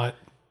not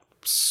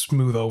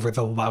smooth over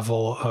the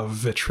level of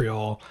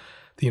vitriol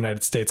the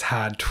United States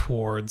had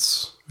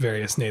towards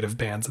various native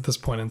bands at this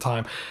point in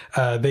time.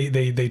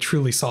 They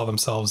truly saw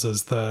themselves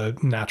as the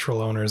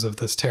natural owners of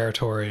this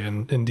territory,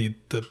 and indeed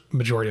the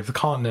majority of the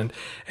continent,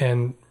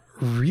 and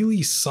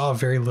really saw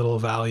very little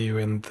value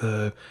in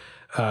the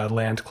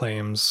land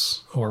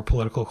claims or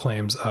political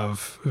claims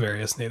of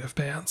various native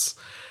bands.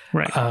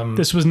 Right.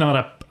 This was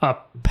not a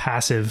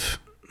passive.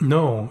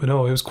 No, it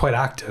was quite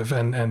active,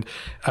 and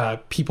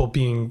people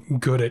being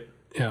good at,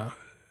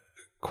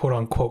 quote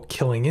unquote,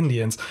 killing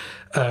Indians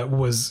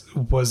was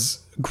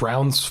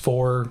grounds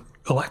for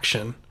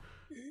election.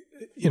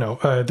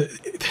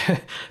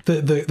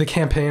 The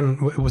campaign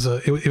was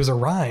a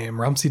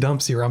rhyme. Rumsey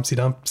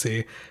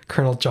Dumpsy,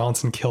 Colonel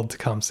Johnson killed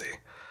Tecumseh.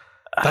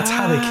 That's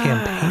how they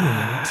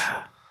campaigned.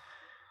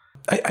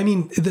 I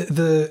mean,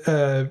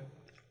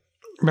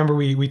 remember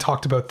we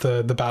talked about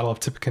the Battle of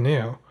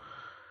Tippecanoe.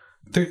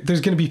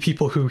 There's going to be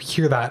people who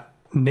hear that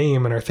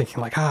name and are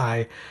thinking like,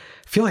 I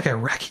feel like I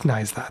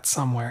recognize that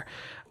somewhere.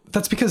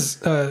 That's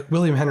because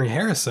William Henry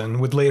Harrison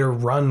would later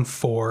run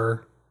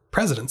for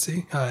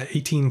presidency,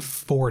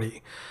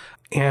 1840.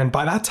 And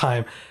by that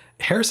time,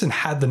 Harrison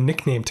had the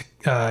nickname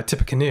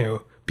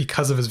Tippecanoe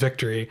because of his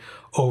victory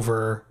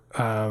over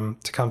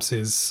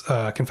Tecumseh's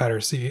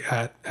Confederacy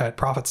at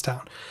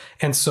Prophetstown.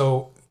 And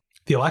so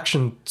the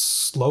election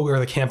slogan, or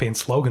the campaign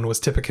slogan, was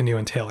Tippecanoe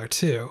and Taylor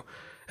too.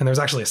 And there's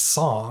actually a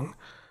song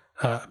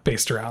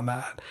based around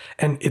that.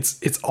 And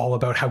it's all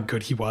about how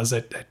good he was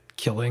at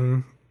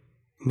killing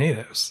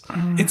natives.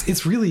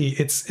 It's really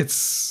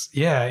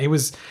it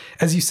was,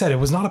 as you said, it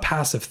was not a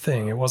passive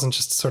thing. It wasn't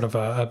just sort of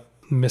a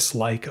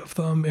mislike of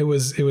them. It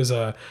was seen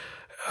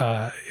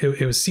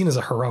as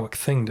a heroic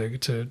thing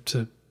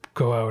to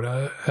go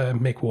out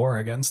and make war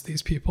against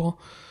these people.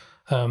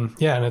 And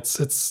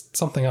it's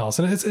something else.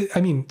 And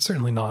it's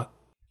certainly not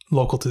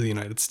local to the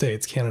United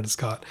States. Canada's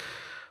got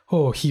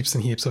heaps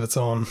and heaps of its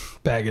own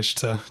baggage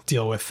to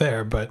deal with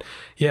there. But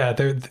yeah,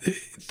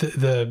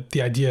 the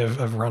idea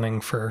of running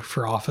for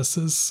office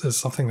is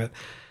something that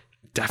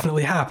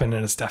definitely happened,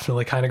 and it's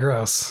definitely kind of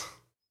gross.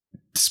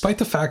 Despite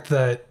the fact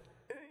that,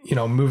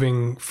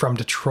 moving from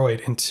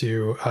Detroit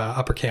into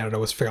Upper Canada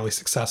was fairly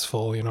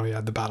successful. You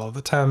had the Battle of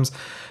the Thames.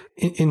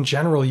 In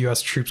general,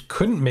 U.S. troops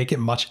couldn't make it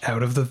much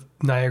out of the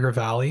Niagara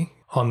Valley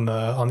on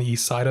the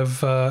east side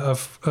of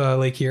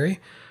Lake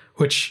Erie,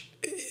 which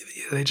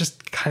they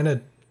just kind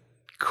of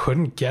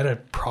couldn't get a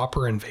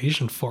proper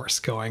invasion force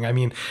going. I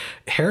mean,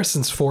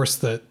 Harrison's force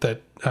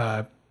that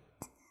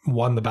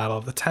won the Battle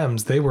of the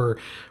Thames, they were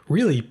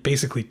really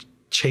basically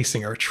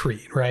chasing a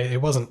retreat, right?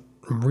 It wasn't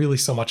really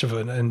so much of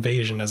an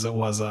invasion as it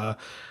was a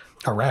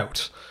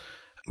rout.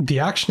 The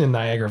action in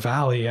Niagara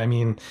Valley, I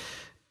mean,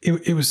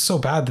 it was so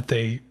bad that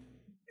they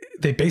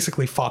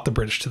basically fought the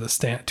British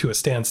to a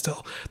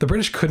standstill. The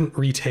British couldn't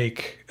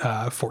retake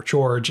Fort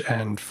George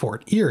and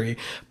Fort Erie,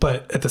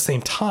 but at the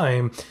same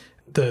time,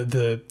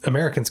 the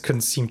Americans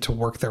couldn't seem to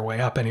work their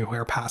way up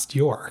anywhere past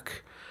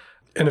York.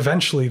 And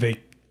eventually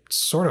they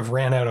sort of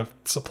ran out of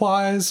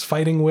supplies,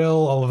 fighting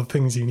will, all of the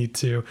things you need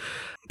to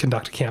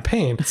conduct a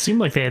campaign. It seemed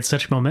like they had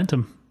such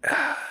momentum.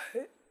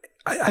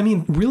 I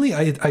mean, really,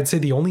 I'd say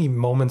the only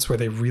moments where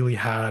they really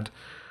had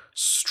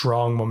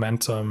strong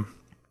momentum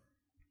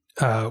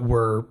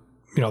were,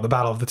 the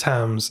Battle of the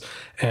Thames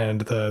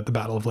and the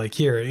Battle of Lake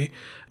Erie.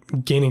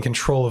 Gaining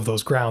control of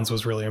those grounds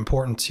was really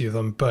important to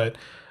them, but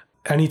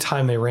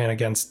anytime they ran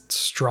against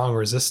strong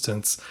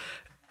resistance,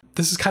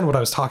 this is kind of what I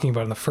was talking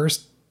about in the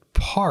first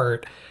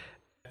part.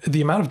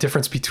 The amount of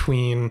difference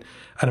between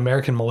an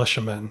American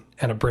militiaman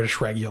and a British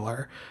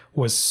regular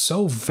was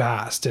so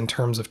vast in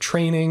terms of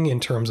training, in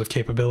terms of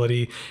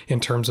capability,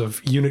 in terms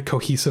of unit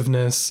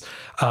cohesiveness,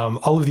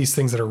 all of these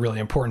things that are really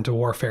important to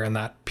warfare in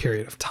that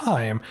period of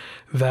time,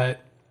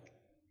 that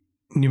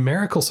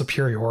numerical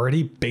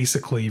superiority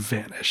basically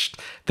vanished.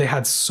 They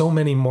had so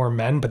many more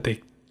men, but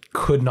they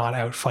could not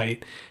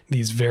outfight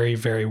these very,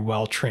 very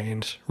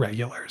well-trained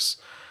regulars,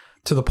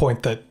 to the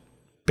point that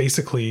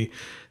basically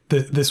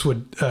this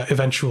would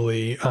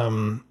eventually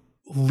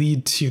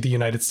lead to the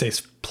United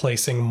States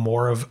placing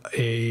more of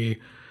an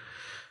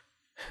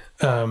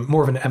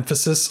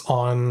emphasis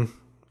on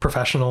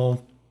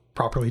professional,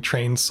 properly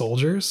trained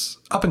soldiers.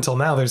 Up until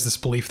now, there's this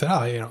belief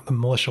that the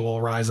militia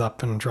will rise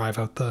up and drive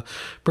out the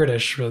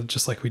British,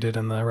 just like we did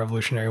in the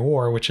Revolutionary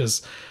War, which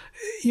is,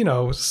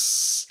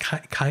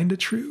 kind of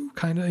true,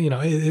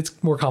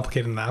 it's more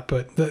complicated than that,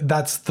 but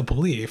that's the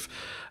belief.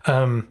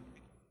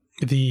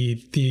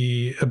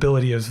 The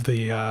ability of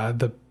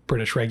the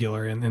British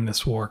regular in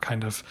this war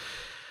kind of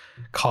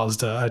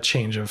caused a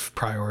change of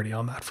priority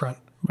on that front.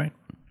 Right.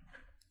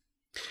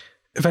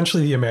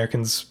 Eventually, the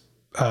Americans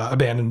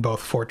abandoned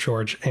both Fort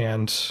George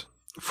and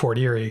Fort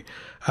Erie.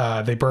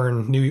 They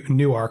burned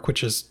Newark,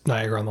 which is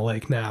Niagara on the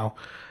Lake now,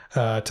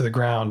 to the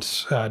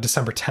ground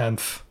December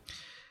 10th.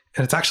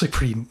 And it's actually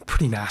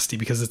pretty nasty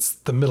because it's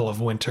the middle of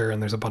winter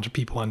and there's a bunch of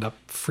people end up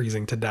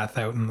freezing to death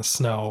out in the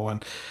snow,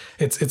 and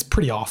it's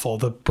pretty awful.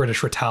 The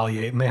British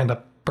retaliate and they end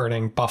up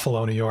burning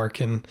Buffalo, New York,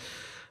 and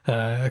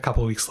a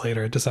couple of weeks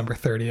later, December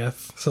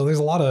 30th. So there's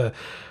a lot of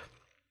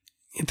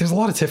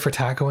tit for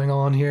tat going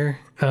on here.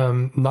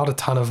 Not a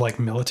ton of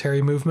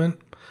military movement.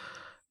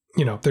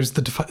 There's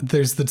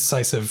the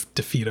decisive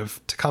defeat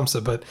of Tecumseh,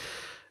 but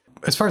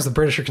as far as the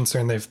British are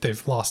concerned,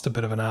 they've lost a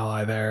bit of an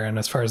ally there. And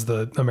as far as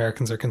the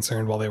Americans are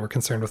concerned, well, they were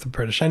concerned with the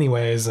British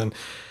anyways. And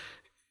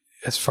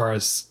as far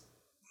as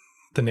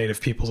the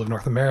native peoples of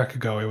North America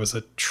go, it was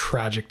a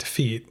tragic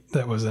defeat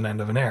that was an end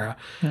of an era.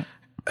 Yeah.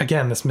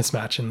 Again, this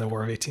mismatch in the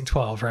War of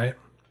 1812, right?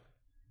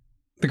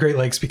 The Great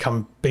Lakes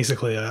become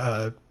basically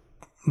a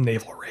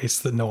naval race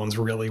that no one's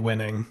really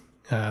winning.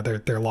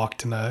 They're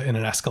locked in an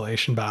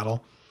escalation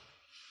battle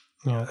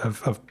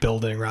of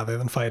building rather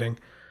than fighting.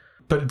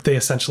 But they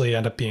essentially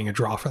end up being a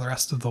draw for the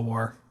rest of the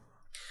war.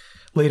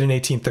 Late in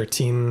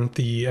 1813,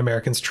 the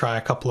Americans try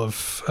a couple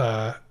of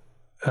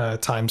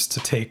times to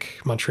take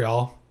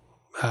Montreal.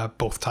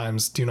 Both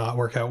times do not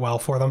work out well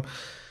for them.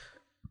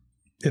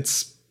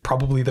 It's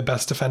probably the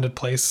best defended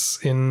place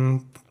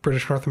in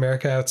British North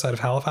America outside of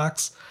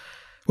Halifax,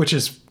 which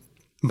is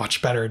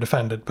much better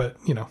defended. But,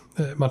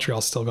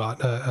 Montreal's still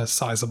got a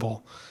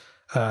sizable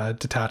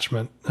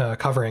detachment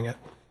covering it.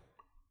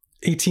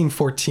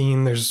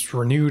 1814, there's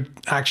renewed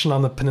action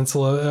on the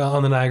peninsula,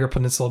 on the Niagara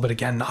Peninsula, but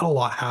again, not a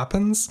lot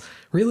happens,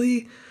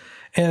 really.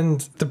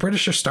 And the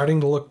British are starting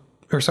to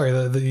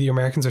the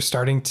Americans are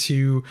starting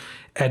to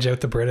edge out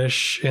the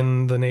British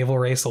in the naval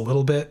race a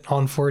little bit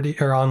on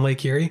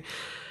Lake Erie.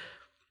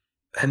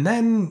 And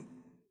then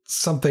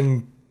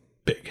something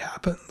big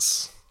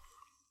happens,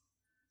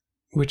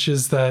 which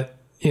is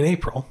that in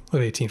April of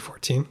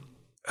 1814,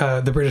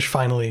 the British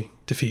finally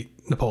defeat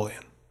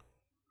Napoleon,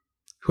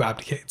 who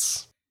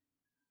abdicates.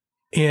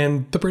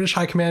 And the British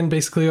High Command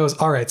basically goes,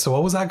 all right, so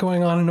what was that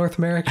going on in North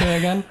America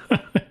again?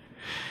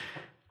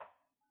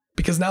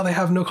 Because now they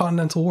have no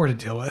continental war to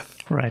deal with.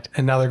 Right.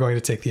 And now they're going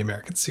to take the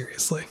Americans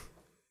seriously.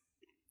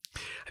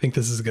 I think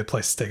this is a good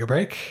place to take a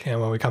break.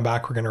 And when we come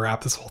back, we're going to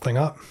wrap this whole thing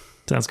up.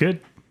 Sounds good.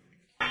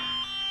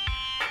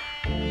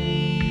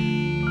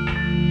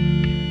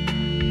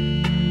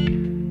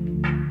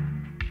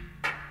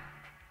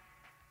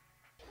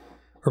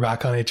 We're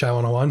back on HI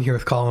 101 here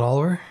with Colin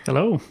Oliver.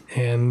 Hello.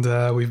 And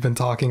we've been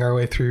talking our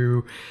way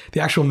through the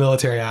actual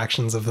military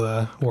actions of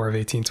the War of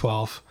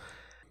 1812,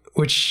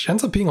 which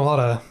ends up being a lot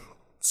of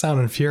sound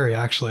and fury,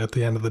 actually, at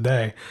the end of the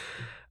day.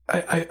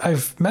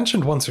 I've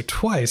mentioned once or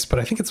twice, but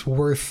I think it's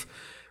worth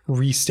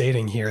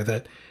restating here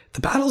that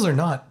the battles are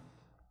not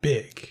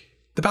big.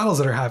 The battles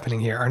that are happening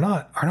here are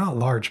not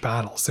large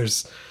battles.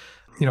 There's,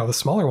 the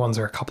smaller ones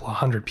are a couple of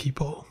hundred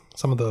people.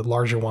 Some of the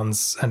larger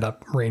ones end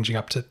up ranging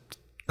up to a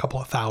couple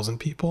of thousand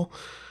people.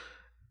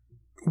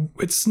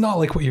 It's not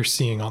like what you're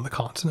seeing on the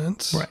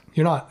continent. Right.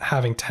 You're not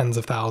having tens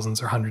of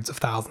thousands or hundreds of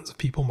thousands of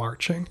people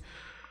marching.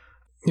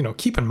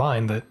 Keep in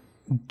mind that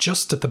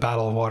just at the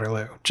Battle of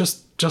Waterloo,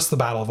 just the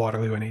Battle of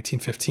Waterloo in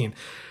 1815,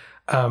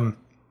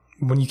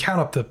 when you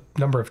count up the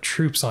number of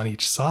troops on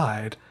each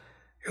side,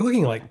 you're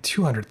looking at like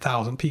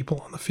 200,000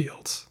 people on the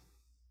fields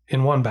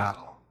in one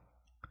battle.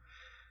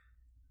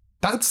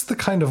 That's the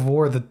kind of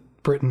war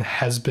that Britain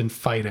has been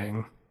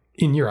fighting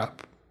in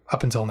Europe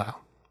up until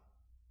now.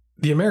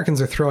 The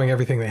Americans are throwing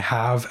everything they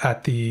have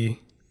at the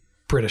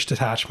British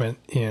detachment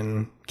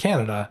in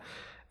Canada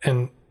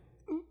and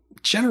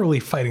generally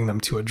fighting them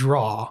to a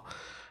draw,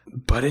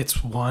 but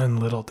it's one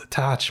little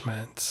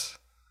detachment.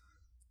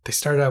 They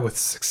started out with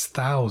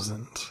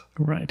 6,000.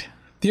 Right.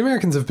 The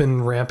Americans have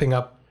been ramping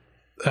up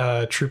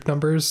troop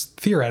numbers,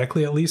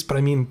 theoretically at least, but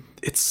I mean,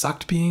 it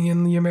sucked being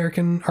in the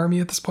American army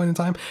at this point in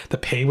time. The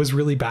pay was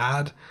really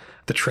bad.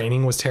 The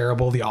training was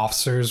terrible. The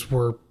officers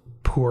were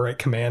poor at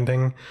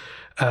commanding.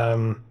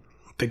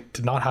 They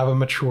did not have a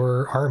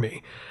mature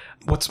army.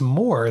 What's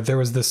more, there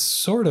was this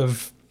sort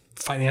of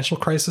financial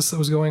crisis that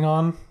was going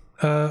on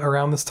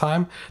around this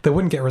time that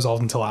wouldn't get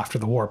resolved until after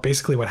the war.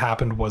 Basically, what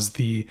happened was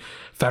the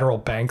federal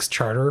bank's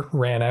charter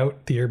ran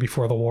out the year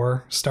before the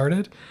war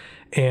started,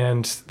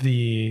 and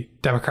the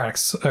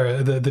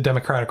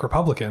Democratic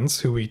Republicans,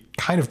 who we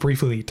kind of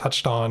briefly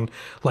touched on,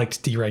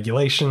 liked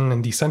deregulation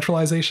and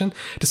decentralization,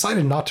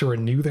 decided not to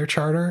renew their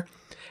charter.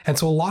 And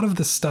so a lot of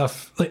this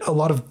stuff, like a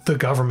lot of the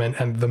government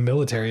and the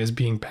military, is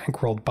being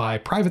bankrolled by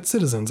private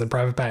citizens and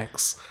private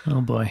banks.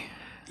 Oh boy.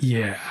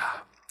 Yeah.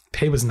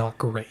 Pay was not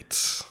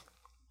great.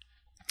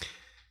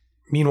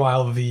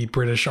 Meanwhile, the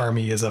British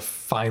Army is a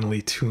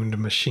finely tuned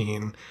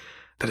machine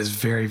that is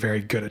very,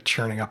 very good at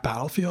churning up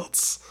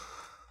battlefields.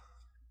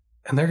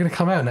 And they're going to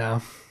come out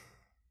now.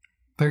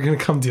 They're going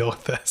to come deal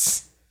with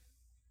this.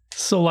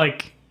 So,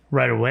 like,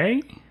 right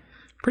away?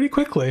 Pretty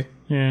quickly.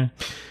 Yeah.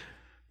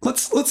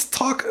 Let's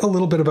talk a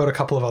little bit about a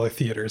couple of other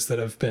theaters that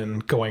have been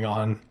going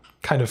on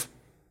kind of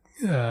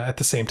at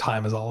the same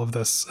time as all of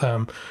this,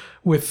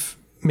 with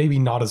maybe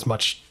not as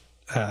much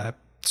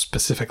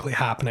specifically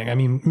happening. I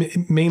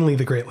mean, mainly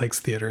the Great Lakes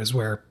Theater is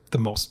where the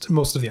most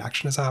of the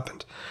action has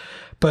happened.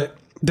 But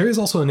there is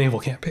also a naval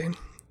campaign.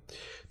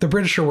 The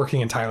British are working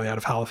entirely out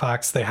of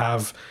Halifax. They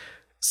have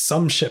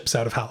some ships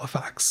out of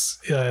Halifax.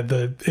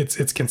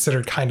 It's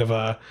considered kind of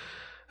a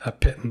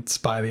pittance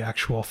by the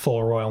actual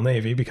full Royal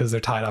Navy because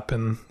they're tied up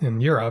in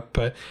Europe,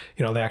 but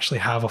they actually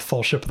have a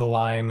full ship of the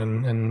line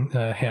and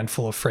a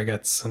handful of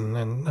frigates and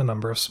a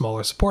number of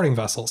smaller supporting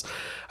vessels.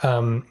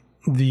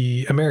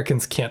 The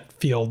Americans can't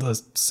field a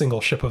single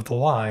ship of the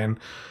line.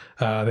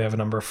 They have a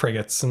number of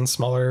frigates and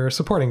smaller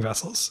supporting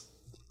vessels.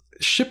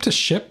 Ship to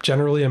ship,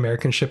 generally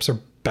American ships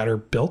are better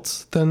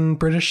built than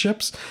British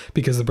ships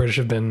because the British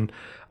have been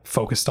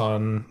focused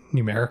on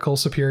numerical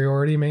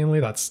superiority mainly.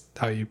 That's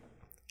how you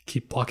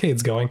keep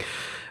blockades going.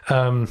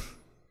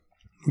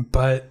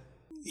 But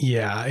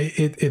yeah,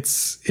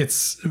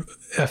 it's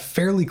a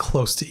fairly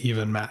close to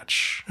even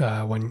match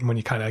when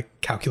you kind of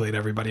calculate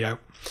everybody out.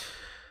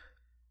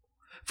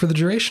 For the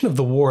duration of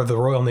the war, the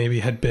Royal Navy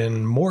had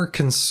been more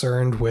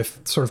concerned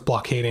with sort of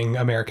blockading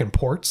American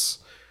ports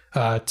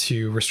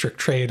to restrict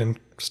trade and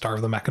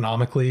starve them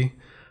economically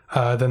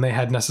than they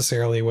had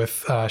necessarily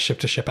with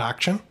ship-to-ship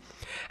action.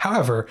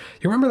 However,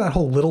 you remember that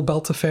whole Little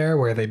Belt affair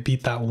where they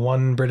beat that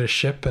one British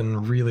ship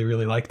and really,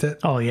 really liked it?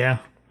 Oh, yeah.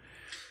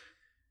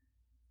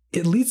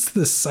 It leads to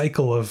this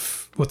cycle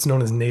of what's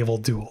known as naval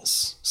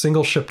duels,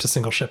 single ship to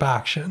single ship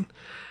action.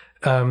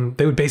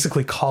 They would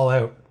basically call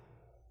out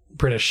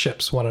British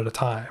ships one at a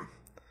time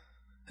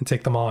and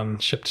take them on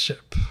ship to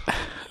ship.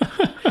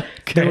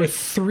 Okay. There were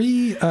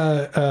 3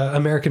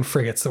 American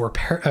frigates that were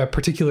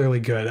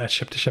particularly good at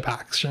ship-to-ship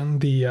action.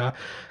 The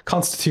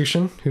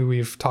Constitution, who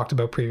we've talked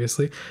about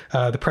previously,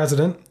 the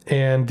President,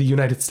 and the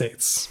United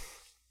States.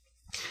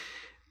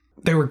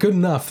 They were good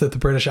enough that the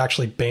British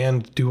actually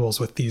banned duels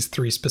with these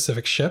 3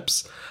 specific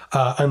ships,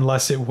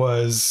 unless it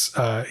was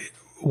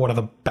one of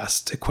the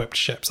best equipped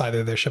ships,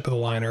 either their ship of the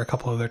line or a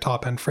couple of their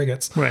top-end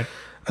frigates. Right.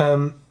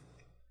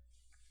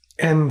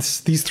 And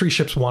these 3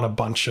 ships won a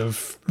bunch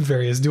of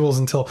various duels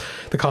until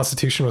the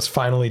Constitution was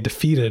finally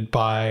defeated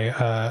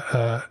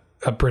by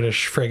a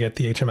British frigate,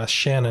 the HMS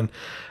Shannon,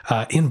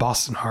 in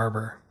Boston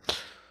Harbor.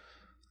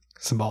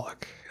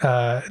 Symbolic.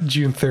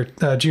 June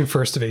 1st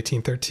of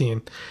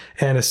 1813.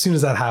 And as soon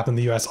as that happened,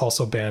 the U.S.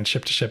 also banned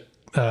ship-to-ship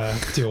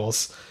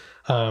duels.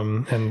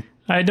 And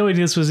I had no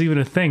idea this was even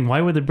a thing. Why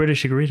would the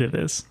British agree to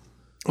this?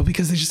 Well,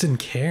 because they just didn't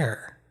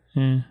care.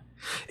 Yeah.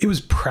 It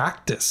was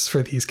practice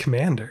for these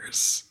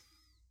commanders.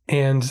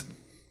 And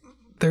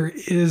there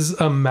is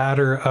a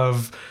matter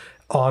of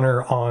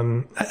honor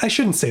on... I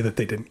shouldn't say that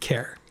they didn't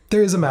care.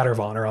 There is a matter of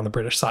honor on the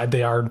British side.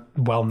 They are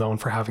well known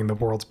for having the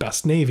world's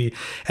best navy,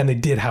 and they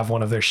did have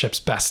one of their ships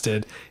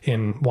bested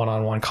in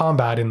one-on-one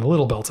combat in the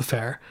Little Belt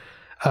affair.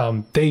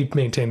 They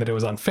maintained that it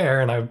was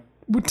unfair, and I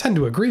would tend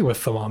to agree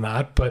with them on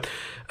that, but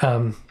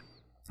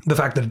the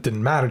fact that it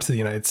didn't matter to the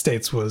United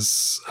States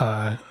was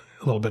a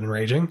little bit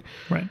enraging.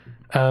 Right.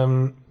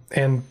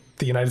 And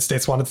the United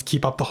States wanted to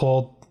keep up the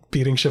whole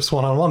beating ships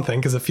one-on-one thing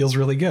because it feels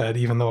really good,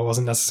 even though it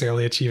wasn't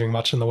necessarily achieving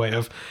much in the way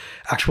of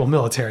actual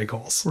military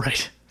goals.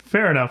 Right.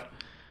 Fair enough.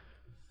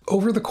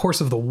 Over the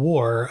course of the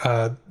war,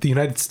 the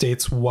United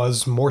States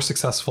was more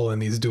successful in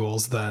these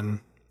duels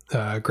than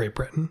Great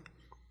Britain.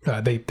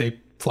 They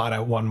flat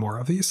out won more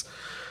of these.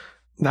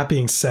 That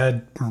being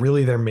said,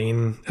 really their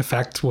main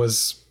effect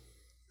was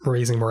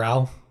raising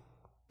morale.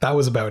 That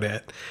was about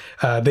it.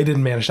 They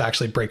didn't manage to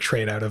actually break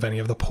trade out of any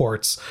of the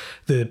ports.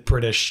 The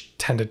British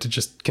tended to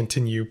just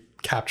continue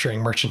capturing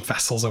merchant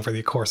vessels over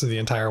the course of the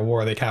entire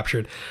war. They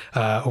captured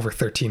over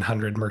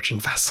 1,300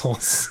 merchant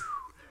vessels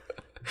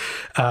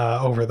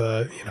over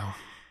the,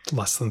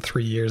 less than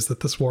 3 years that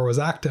this war was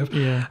active.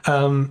 Yeah.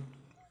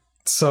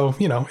 So,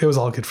 it was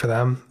all good for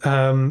them.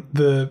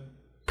 The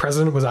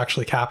president was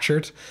actually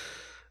captured.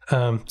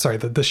 Sorry,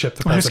 the ship,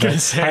 the president. I was going to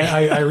say.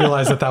 I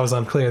realized that was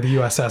unclear. The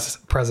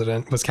USS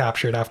President was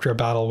captured after a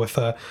battle with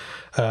a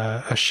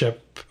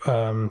ship,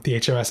 the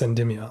HMS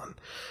Endymion,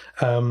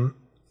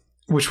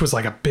 which was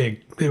like a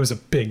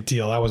big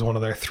deal. That was one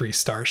of their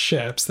 3-star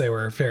ships. They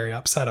were very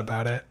upset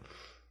about it.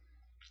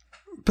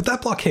 But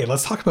that blockade,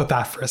 let's talk about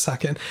that for a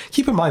second.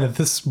 Keep in mind that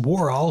this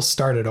war all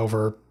started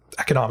over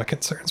economic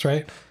concerns,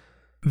 right?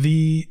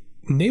 The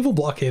naval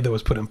blockade that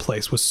was put in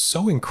place was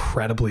so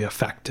incredibly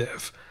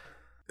effective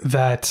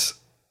that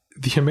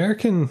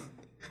the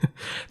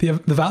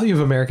value of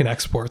American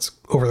exports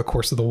over the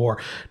course of the war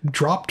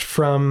dropped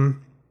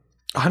from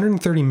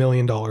 $130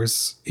 million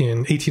in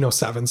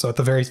 1807, so at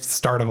the very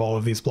start of all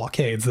of these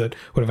blockades that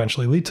would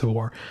eventually lead to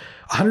war,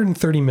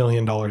 $130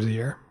 million a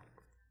year.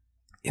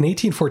 In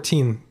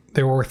 1814,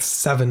 they were worth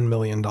 $7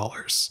 million.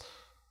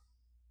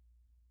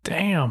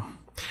 Damn.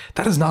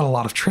 That is not a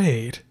lot of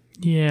trade.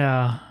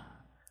 Yeah.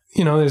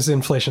 There's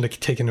inflation to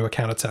take into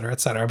account, et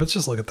cetera, but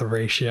just look at the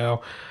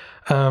ratio.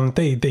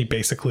 They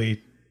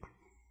basically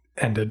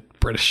ended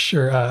British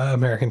or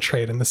American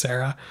trade in this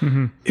era.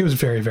 Mm-hmm. It was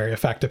very, very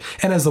effective.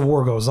 And as the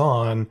war goes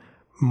on,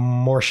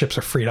 more ships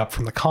are freed up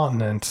from the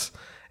continent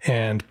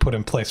and put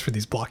in place for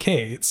these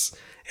blockades,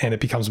 and it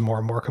becomes more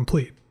and more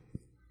complete.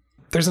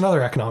 There's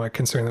another economic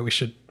concern that we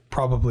should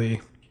probably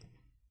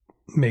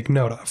make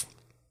note of.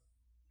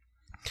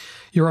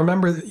 You'll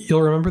remember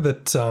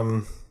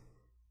that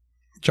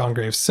John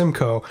Graves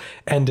Simcoe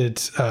ended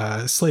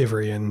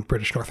slavery in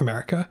British North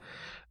America.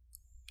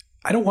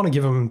 I don't want to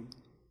give him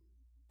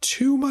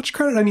too much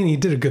credit. I mean, he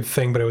did a good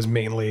thing, but it was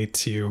mainly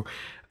to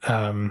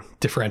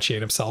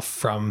differentiate himself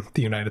from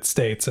the United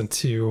States and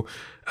to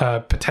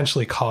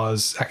potentially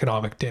cause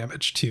economic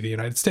damage to the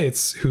United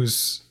States,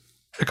 whose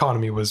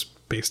economy was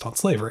based on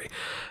slavery.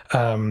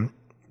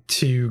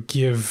 To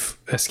give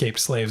escaped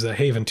slaves a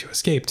haven to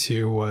escape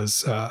to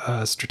was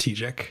a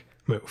strategic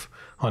move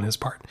on his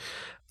part.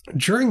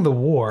 During the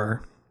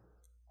war,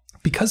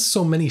 because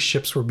so many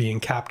ships were being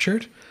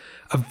captured,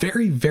 a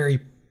very,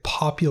 very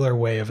popular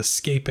way of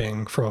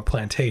escaping from a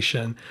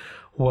plantation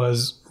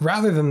was,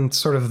 rather than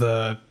sort of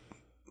the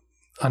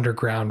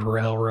Underground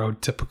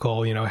Railroad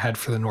typical, head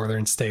for the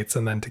northern states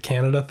and then to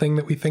Canada thing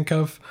that we think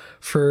of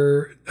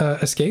for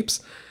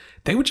escapes,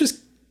 they would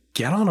just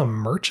get on a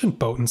merchant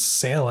boat and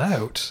sail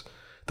out.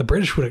 The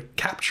British would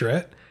capture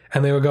it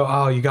and they would go,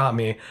 "Oh, you got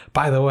me.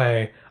 By the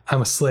way,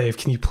 I'm a slave.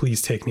 Can you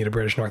please take me to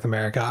British North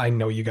America? I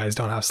know you guys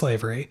don't have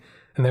slavery."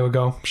 And they would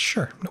go,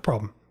 sure, no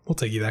problem. We'll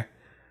take you there.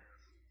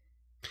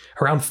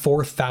 Around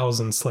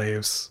 4,000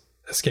 slaves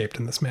escaped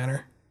in this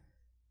manner.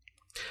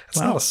 It's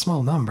not a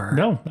small number.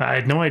 No, I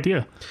had no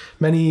idea.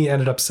 Many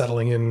ended up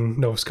settling in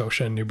Nova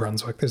Scotia and New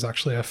Brunswick. There's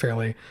actually a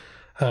fairly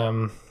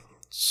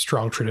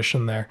strong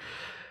tradition there.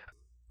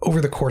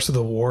 Over the course of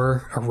the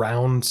war,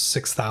 around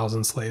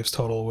 6,000 slaves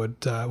total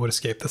would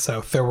escape the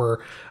South. There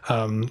were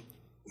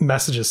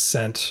messages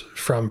sent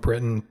from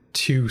Britain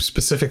to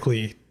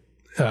specifically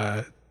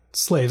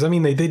slaves. I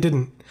mean, they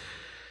didn't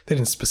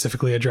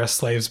specifically address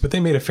slaves, but they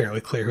made it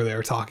fairly clear who they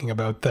were talking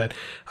about, that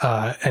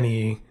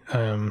any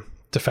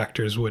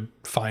defectors would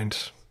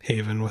find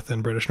haven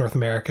within British North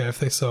America if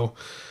they so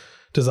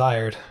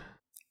desired.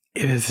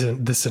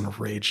 This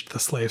enraged the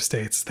slave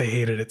states. They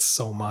hated it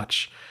so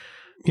much.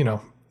 You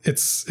know,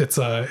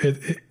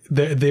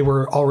 they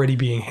were already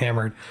being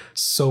hammered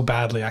so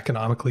badly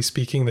economically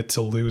speaking that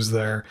to lose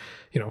their,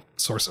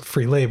 source of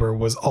free labor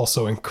was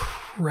also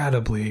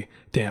incredibly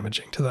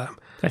damaging to them.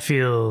 I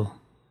feel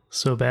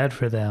so bad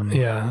for them.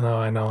 Yeah, no,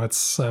 I know.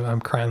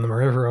 I'm crying them a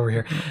river over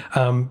here.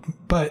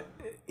 But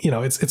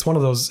it's one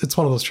of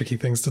those tricky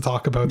things to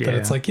talk about, that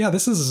it's like,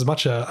 this is as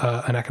much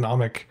an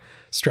economic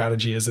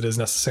strategy as it is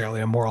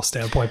necessarily a moral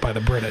standpoint by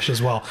the British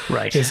as well.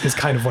 Right. Is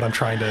kind of what I'm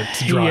trying to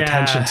draw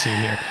attention to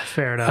here.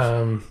 Fair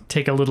enough.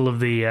 Take a little of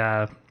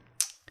the,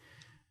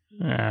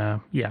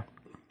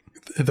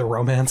 the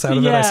romance out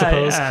of it, I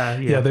suppose.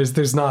 Yeah.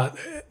 There's not,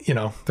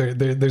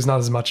 there's not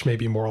as much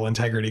maybe moral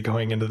integrity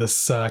going into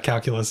this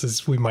calculus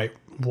as we might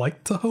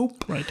like to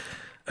hope. Right.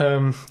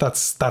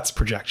 That's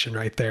projection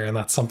right there, and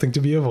that's something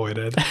to be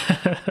avoided.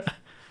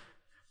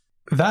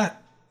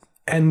 That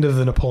end of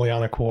the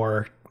Napoleonic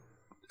War,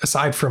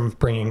 aside from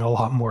bringing a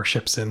lot more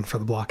ships in for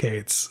the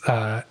blockades,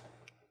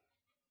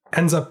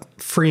 ends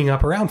up freeing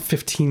up around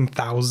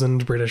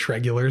 15,000 British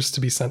regulars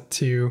to be sent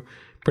to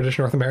British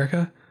North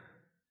America.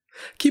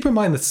 Keep in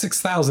mind that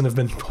 6,000 have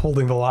been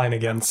holding the line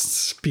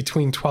against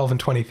between 12 and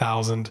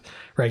 20,000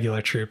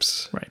 regular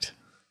troops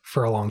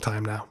for a long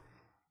time now.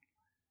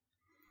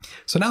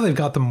 So now they've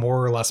got them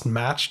more or less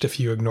matched if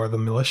you ignore the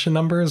militia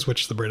numbers,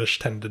 which the British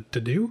tended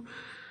to do.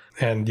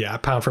 And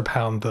pound for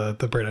pound,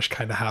 the British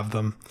kind of have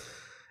them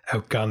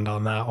outgunned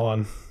on that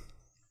one.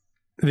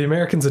 The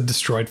Americans had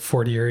destroyed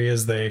 40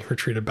 areas. They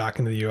retreated back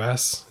into the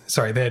US.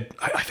 Sorry, they had,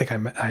 I think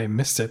I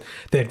missed it.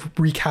 They had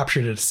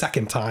recaptured it a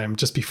second time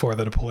just before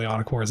the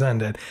Napoleonic Wars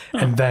ended,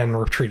 and then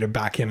retreated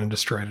back in and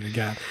destroyed it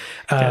again.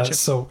 Gotcha.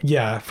 So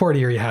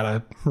 40 area had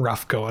a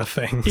rough go of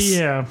things.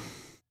 Yeah.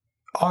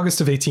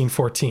 August of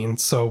 1814,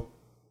 so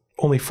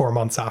only 4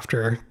 months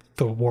after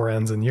the war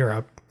ends in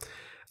Europe,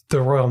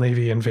 the Royal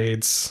Navy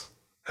invades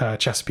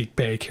Chesapeake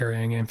Bay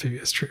carrying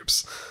amphibious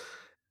troops.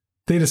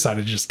 They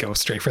decided to just go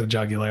straight for the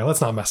jugular.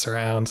 Let's not mess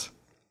around.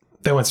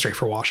 They went straight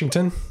for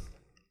Washington.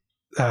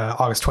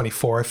 August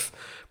 24th,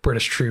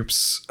 British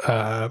troops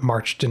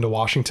marched into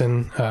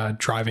Washington,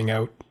 driving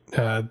out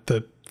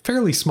the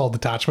fairly small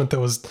detachment that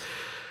was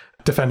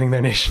defending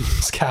their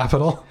nation's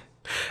capital,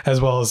 as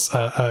well as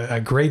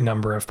a great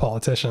number of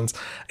politicians,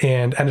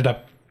 and ended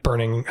up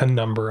burning a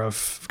number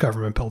of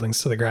government buildings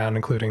to the ground,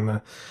 including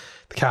the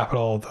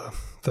Capitol,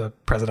 the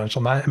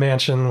presidential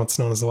mansion, what's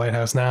known as the White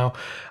House now,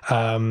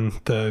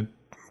 the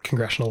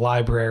Congressional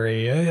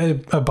Library,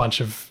 a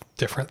bunch of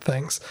different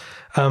things.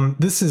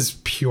 This is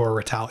pure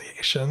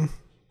retaliation.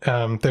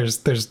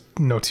 There's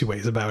no two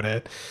ways about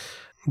it.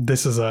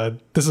 This is a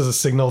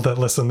signal that,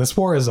 listen, this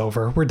war is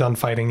over. We're done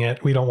fighting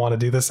it. We don't want to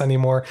do this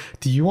anymore.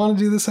 Do you want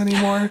to do this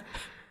anymore?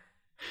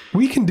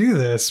 We can do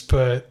this,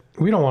 but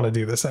we don't want to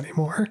do this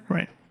anymore.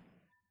 Right.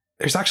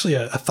 There's actually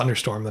a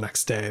thunderstorm the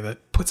next day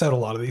that puts out a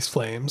lot of these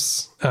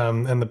flames,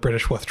 and the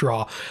British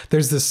withdraw.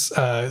 There's this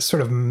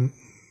sort of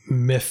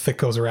myth that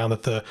goes around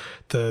that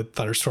the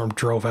thunderstorm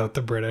drove out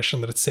the British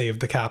and that it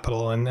saved the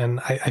capital, and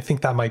I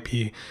think that might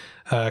be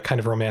kind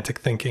of romantic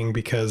thinking,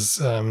 because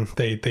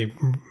they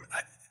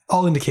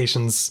all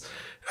indications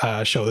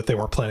show that they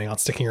weren't planning on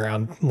sticking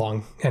around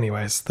long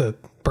anyways. The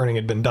burning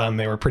had been done.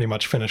 They were pretty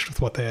much finished with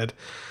what they had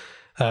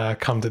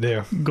come to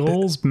do.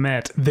 Goals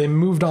met. They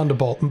moved on to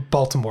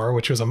Baltimore,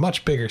 which was a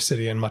much bigger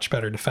city and much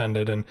better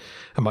defended and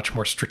a much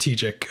more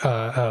strategic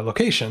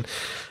location,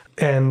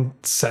 and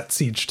set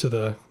siege to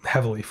the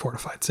heavily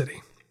fortified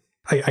city.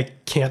 I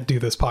can't do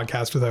this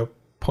podcast without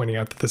pointing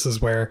out that this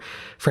is where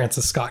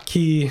Francis Scott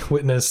Key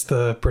witnessed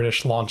the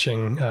British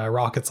launching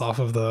rockets off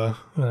of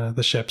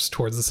the ships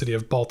towards the city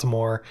of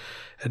Baltimore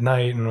at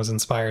night, and was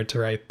inspired to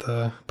write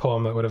the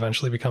poem that would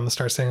eventually become the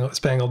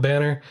Star-Spangled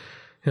Banner.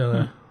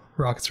 The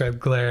rockets red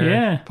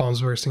glare,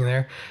 bombs bursting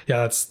there.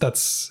 Yeah,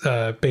 that's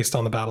based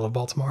on the Battle of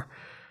Baltimore.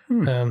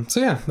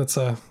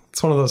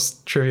 It's one of those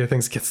trivia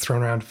things that gets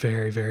thrown around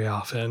very, very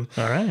often.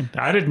 All right.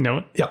 I didn't know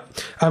it. Yeah.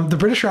 The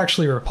British are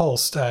actually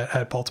repulsed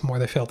at Baltimore.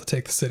 They failed to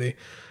take the city,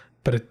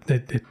 but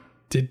it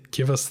did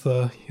give us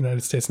the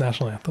United States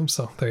national anthem.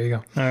 So there you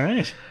go. All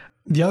right.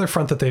 The other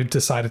front that they've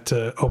decided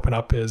to open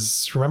up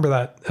is, remember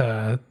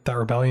that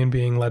rebellion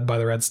being led by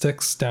the Red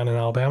Sticks down in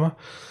Alabama?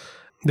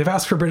 They've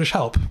asked for British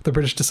help. The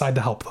British decide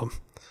to help them.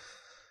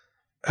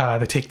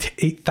 they take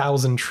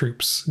 8,000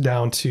 troops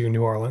down to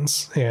New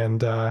Orleans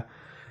and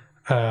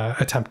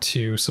attempt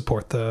to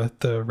support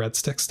the Red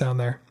Sticks down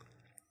there.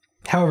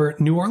 However,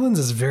 New Orleans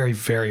is very,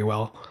 very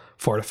well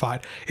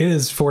fortified. It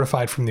is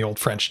fortified from the old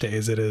French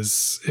days. It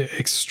is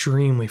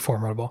extremely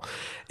formidable.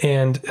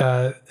 And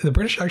the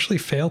British actually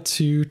failed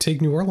to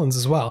take New Orleans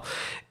as well.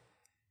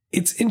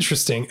 It's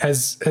interesting,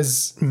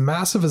 as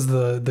massive as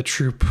the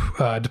troop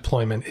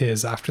deployment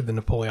is after the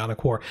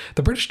Napoleonic War,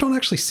 the British don't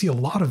actually see a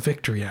lot of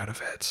victory out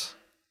of it.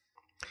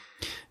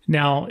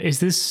 Now, is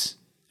this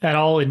at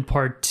all in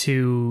part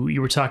to,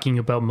 you were talking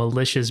about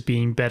militias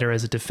being better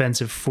as a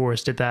defensive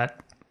force? Did that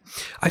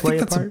I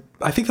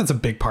think that's a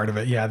big part of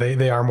it. Yeah,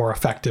 they are more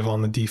effective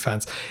on the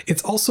defense.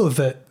 It's also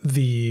that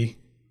the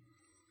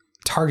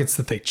targets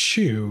that they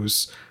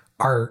choose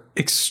are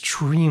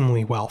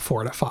extremely well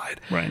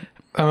fortified. Right.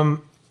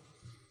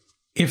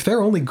 If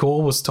their only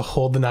goal was to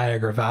hold the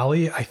Niagara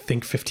Valley, I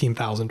think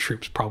 15,000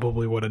 troops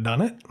probably would have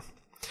done it.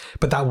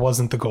 But that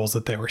wasn't the goals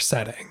that they were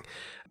setting.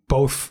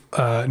 Both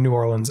New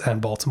Orleans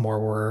and Baltimore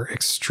were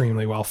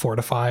extremely well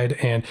fortified.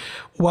 And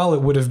while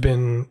it would have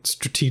been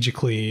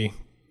strategically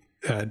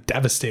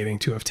devastating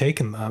to have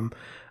taken them,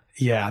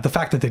 yeah, the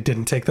fact that they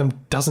didn't take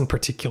them doesn't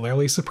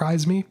particularly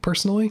surprise me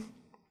personally.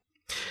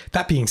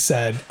 That being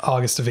said,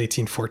 August of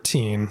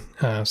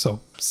 1814, so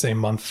same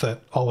month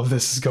that all of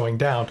this is going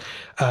down,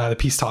 the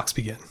peace talks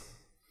begin.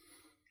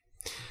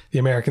 The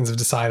Americans have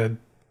decided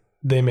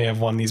they may have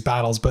won these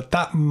battles, but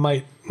that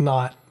might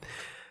not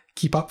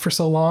keep up for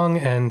so long,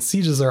 and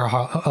sieges are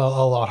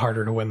a lot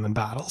harder to win than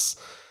battles.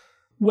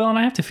 Well, and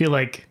I have to feel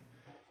like,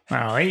 I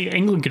don't know,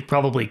 England could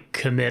probably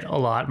commit a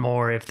lot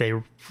more if they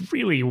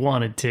really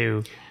wanted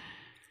to.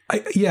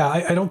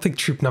 I don't think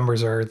troop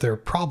numbers are their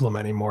problem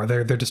anymore.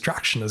 Their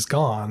distraction is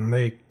gone.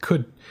 They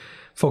could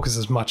focus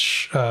as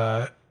much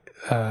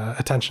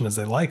attention as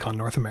they like on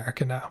North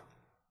America now.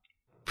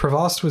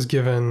 Prevost was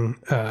given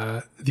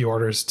the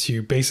orders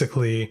to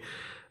basically,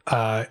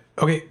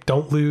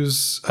 don't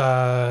lose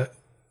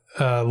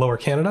Lower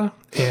Canada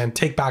and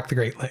take back the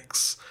Great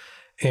Lakes.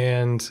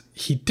 And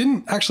he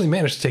didn't actually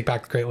manage to take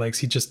back the Great Lakes.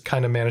 He just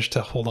kind of managed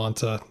to hold on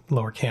to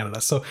Lower Canada.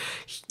 So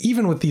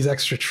even with these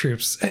extra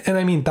troops, and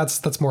I mean,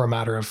 that's more a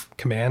matter of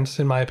command,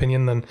 in my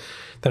opinion, than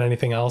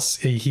anything else.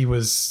 He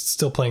was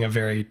still playing a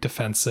very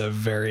defensive,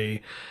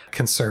 very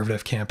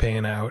conservative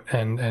campaign out.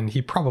 And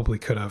he probably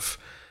could have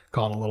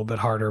gone a little bit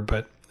harder.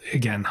 But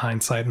again,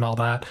 hindsight and all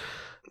that.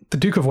 The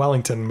Duke of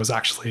Wellington was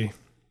actually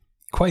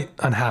quite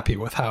unhappy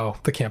with how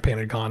the campaign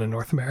had gone in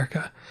North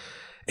America.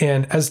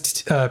 And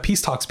as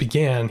peace talks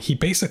began, he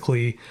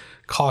basically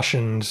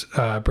cautioned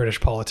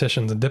British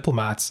politicians and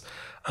diplomats,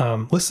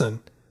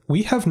 listen,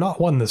 we have not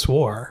won this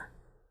war.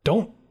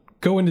 Don't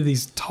go into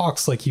these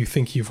talks like you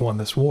think you've won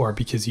this war,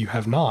 because you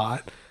have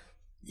not.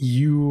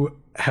 You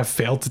have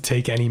failed to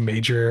take any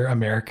major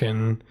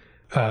American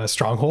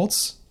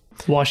strongholds.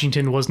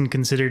 Washington wasn't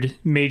considered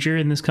major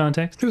in this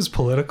context? It was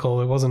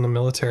political. It wasn't a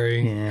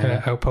military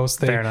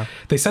outpost. Fair enough.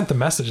 They sent the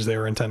message they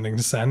were intending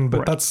to send,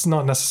 but that's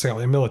not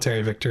necessarily a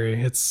military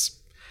victory. It's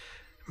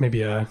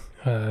maybe a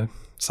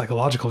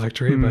psychological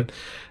victory, but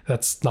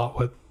that's not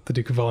what the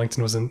Duke of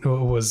Wellington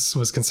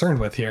was concerned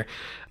with here.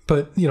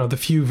 But you know, the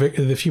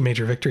few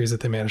major victories that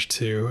they managed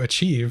to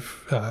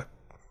achieve,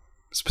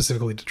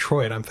 specifically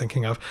Detroit, I'm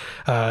thinking of,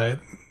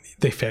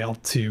 they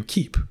failed to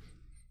keep.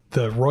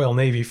 The Royal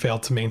Navy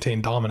failed to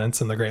maintain dominance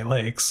in the Great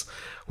Lakes,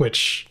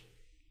 which,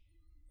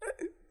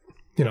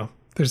 you know,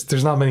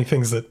 there's not many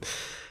things that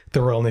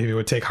the Royal Navy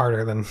would take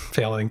harder than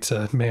failing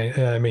to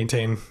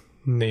maintain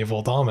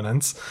naval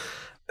dominance.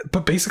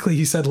 But basically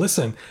he said,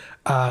 listen,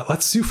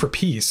 let's sue for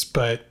peace,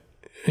 but,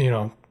 you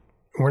know,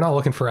 we're not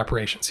looking for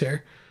reparations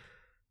here.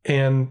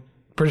 And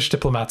British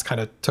diplomats kind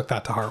of took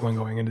that to heart when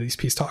going into these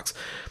peace talks.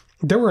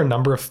 There were a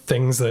number of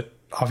things that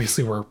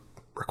obviously were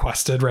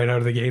requested right out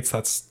of the gates.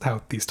 That's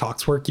how these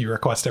talks work. You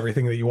request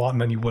everything that you want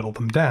and then you whittle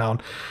them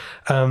down.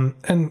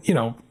 And, you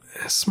know,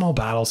 small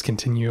battles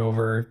continue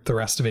over the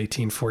rest of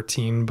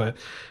 1814, but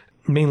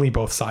mainly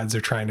both sides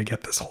are trying to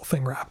get this whole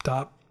thing wrapped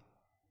up.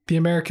 The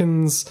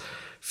Americans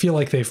feel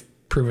like they've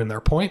proven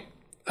their point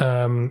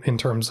in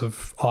terms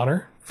of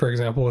honor, for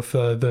example, with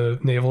the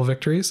naval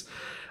victories.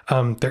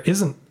 There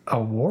isn't a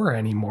war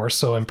anymore,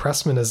 so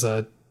impressment is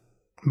a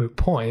moot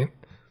point.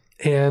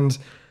 And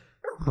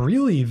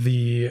really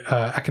the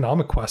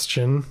economic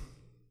question,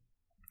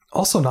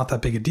 also not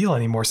that big a deal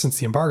anymore, since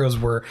the embargoes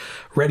were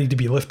ready to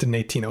be lifted in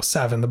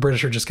 1807. The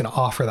British are just going to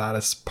offer that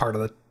as part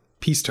of the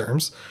peace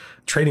terms.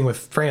 Trading with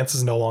France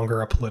is no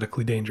longer a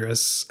politically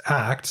dangerous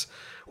act.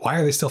 Why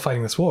are they still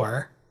fighting this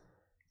war?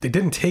 They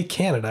didn't take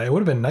Canada. It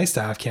would have been nice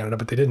to have Canada,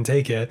 but they didn't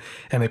take it,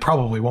 and they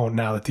probably won't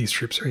now that these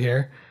troops are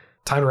here.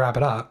 Time to wrap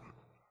it up.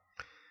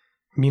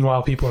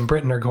 Meanwhile, people in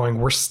Britain are going,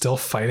 we're still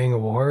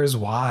fighting wars?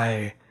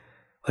 Why?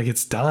 Like,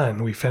 it's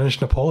done. We finished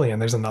Napoleon.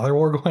 There's another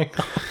war going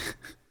on.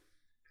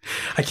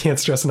 I can't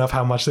stress enough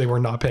how much they were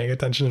not paying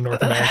attention to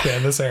North America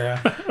in this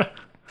era.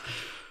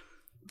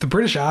 The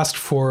British asked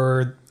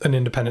for an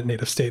independent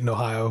native state in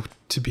Ohio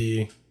to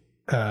be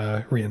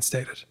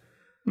reinstated.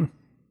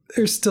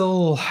 they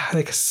still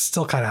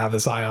kind of have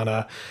this eye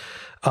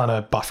on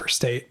a buffer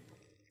state.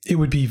 It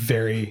would be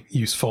very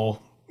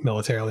useful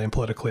militarily and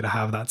politically to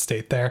have that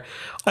state there.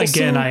 Also,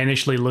 again, I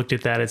initially looked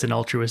at that as an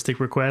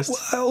altruistic request.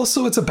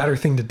 Also, it's a better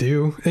thing to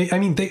do. I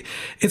mean,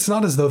 it's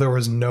not as though there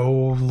was no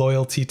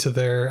loyalty to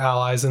their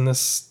allies in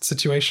this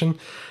situation.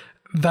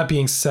 That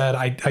being said,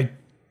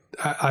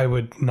 I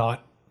would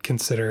not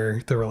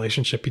consider the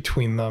relationship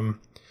between them,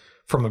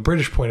 from a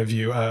British point of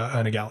view,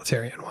 an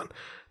egalitarian one.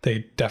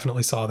 They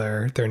definitely saw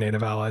their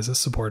native allies as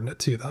subordinate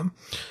to them.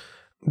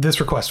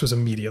 This request was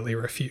immediately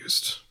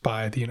refused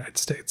by the United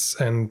States,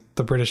 and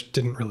the British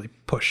didn't really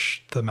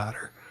push the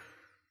matter.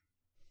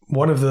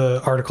 One of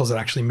the articles that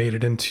actually made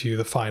it into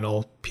the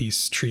final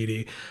peace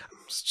treaty,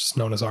 it's just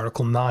known as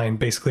Article 9,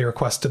 basically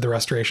requested the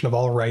restoration of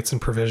all rights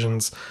and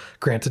provisions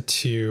granted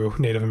to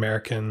Native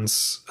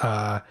Americans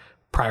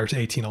prior to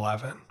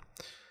 1811.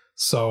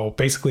 So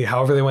basically,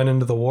 however they went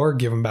into the war,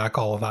 give them back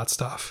all of that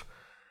stuff.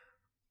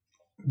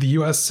 The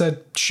US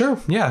said, sure,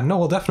 yeah, no,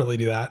 we'll definitely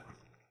do that.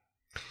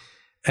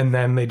 And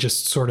then they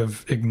just sort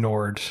of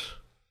ignored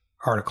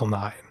Article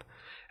 9.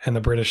 And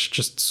the British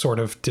just sort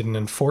of didn't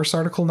enforce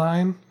Article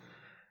 9.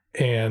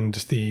 And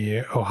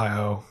the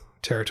Ohio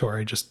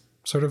Territory just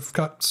sort of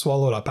got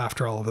swallowed up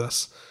after all of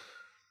this.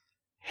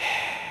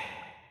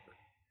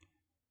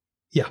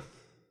 Yeah.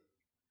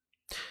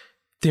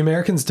 The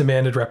Americans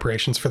demanded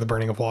reparations for the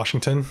burning of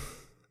Washington,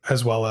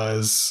 as well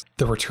as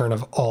the return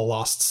of all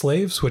lost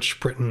slaves, which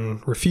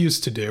Britain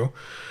refused to do.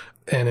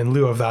 And in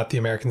lieu of that, the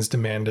Americans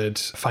demanded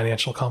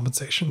financial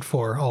compensation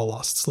for all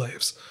lost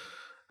slaves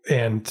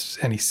and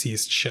any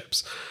seized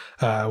ships,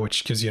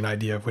 which gives you an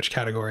idea of which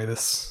category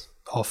this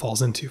all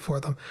falls into for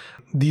them.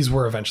 These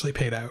were eventually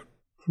paid out.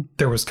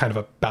 There was kind of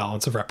a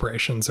balance of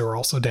reparations. There were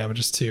also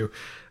damages to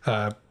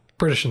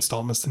British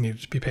installments that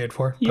needed to be paid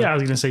for. Yeah, I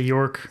was going to say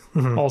York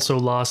also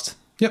lost.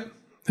 Yep.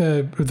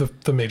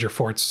 The major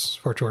forts,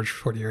 Fort George,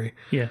 Fort Erie,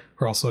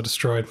 were also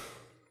destroyed.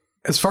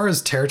 As far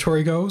as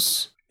territory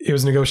goes, it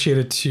was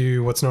negotiated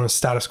to what's known as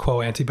status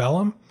quo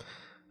antebellum,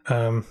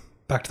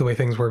 back to the way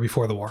things were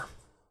before the war.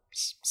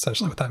 That's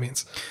essentially what that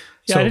means.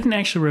 Yeah, so, I didn't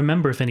actually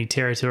remember if any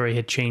territory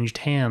had changed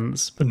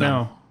hands, but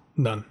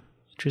None.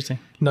 Interesting.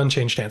 None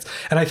changed hands.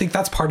 And I think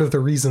that's part of the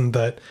reason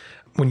that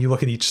when you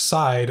look at each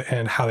side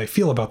and how they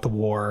feel about the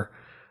war,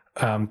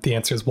 the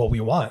answer is, well, we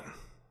won.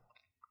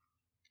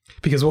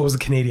 Because what was the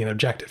Canadian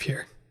objective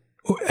here?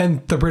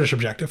 And the British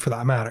objective, for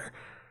that matter?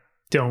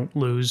 Don't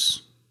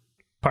lose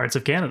parts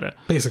of Canada.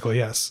 Basically,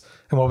 yes.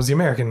 And what was the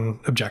American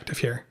objective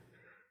here?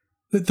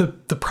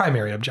 The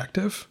primary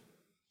objective.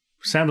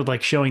 Sounded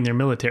like showing their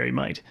military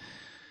might.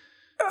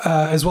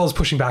 As well as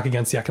pushing back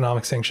against the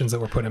economic sanctions that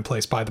were put in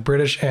place by the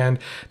British and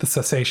the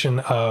cessation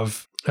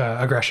of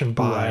aggression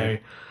by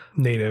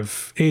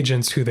native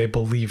agents who they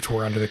believed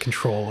were under the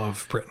control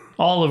of Britain.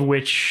 All of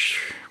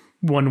which,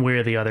 one way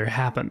or the other,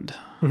 happened.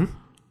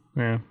 Mm-hmm.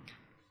 Yeah.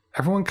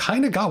 Everyone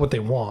kind of got what they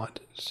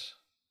wanted.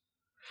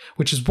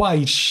 Which is why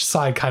each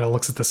side kind of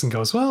looks at this and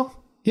goes,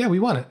 well, yeah, we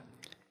won it.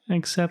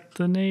 Except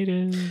the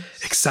natives.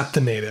 Except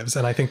the natives.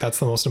 And I think that's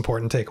the most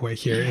important takeaway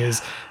here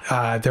is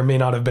there may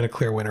not have been a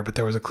clear winner, but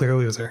there was a clear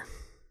loser.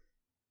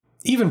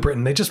 Even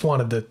Britain, they just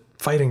wanted the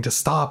fighting to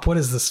stop. What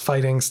is this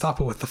fighting? Stop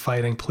it with the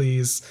fighting,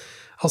 please.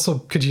 Also,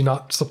 could you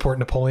not support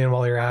Napoleon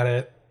while you're at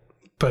it?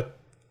 But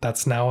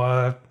that's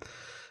now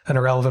an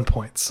irrelevant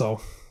point.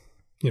 So,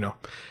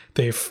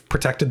 they've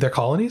protected their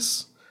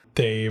colonies.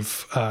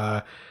 They've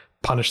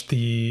punished the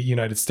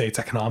United States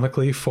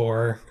economically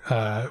for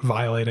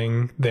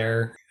violating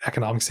their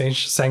economic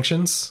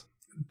sanctions.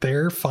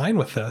 They're fine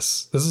with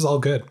this. This is all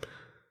good.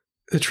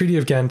 The Treaty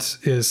of Ghent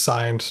is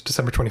signed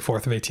December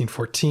 24th of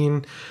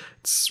 1814.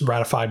 It's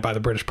ratified by the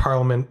British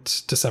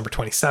Parliament December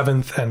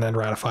 27th, and then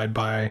ratified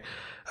by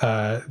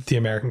the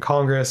American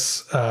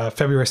Congress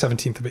February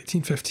 17th of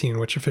 1815,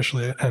 which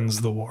officially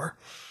ends the war.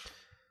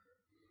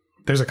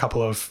 There's a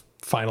couple of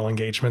final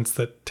engagements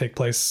that take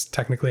place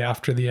technically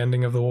after the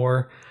ending of the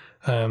war,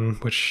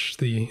 which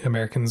the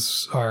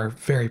Americans are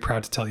very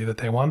proud to tell you that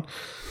they won,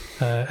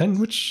 and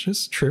which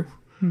is true.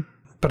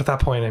 But at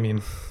that point, I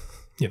mean,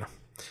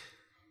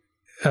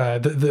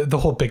 the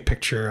whole big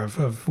picture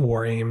of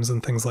war aims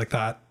and things like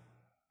that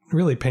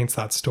really paints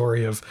that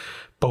story of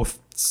both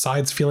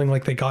sides feeling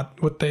like they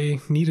got what they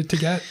needed to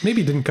get.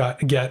 Maybe didn't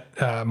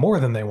get more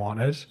than they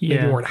wanted.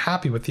 Yeah. Maybe weren't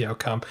happy with the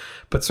outcome,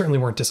 but certainly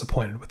weren't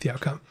disappointed with the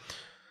outcome.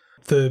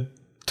 The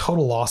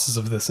total losses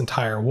of this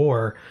entire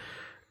war,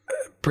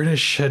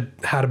 British had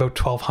about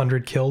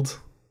 1,200 killed.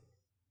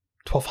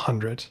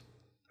 1,200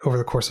 over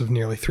the course of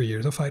nearly 3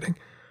 years of fighting.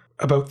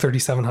 About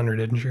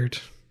 3,700 injured.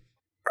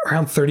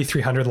 Around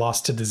 3,300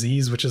 lost to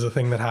disease, which is a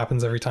thing that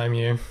happens every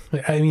time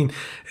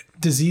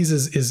disease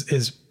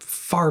is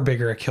far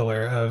bigger a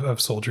killer of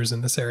soldiers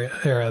in this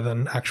era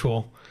than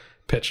actual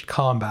pitched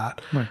combat.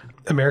 Right.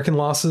 American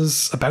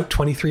losses, about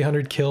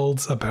 2,300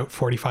 killed, about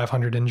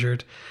 4,500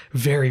 injured.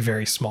 Very,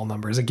 very small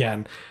numbers.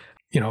 Again,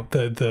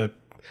 the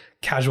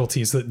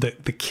casualties,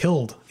 the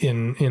killed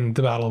in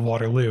the Battle of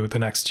Waterloo the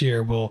next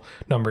year will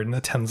number in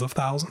the tens of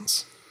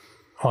thousands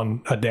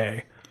on a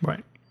day.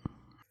 Right.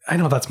 I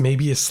know that's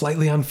maybe a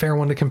slightly unfair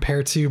one to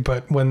compare to,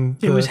 but when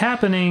it was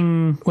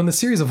happening, when the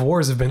series of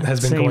wars has been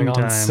going on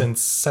time.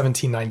 since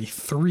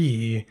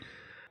 1793,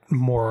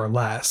 more or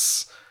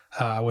less,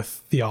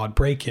 with the odd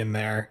break in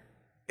there,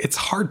 it's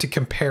hard to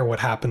compare what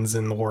happens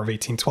in the War of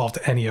 1812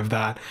 to any of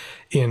that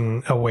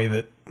in a way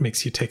that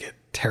makes you take it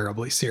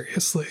terribly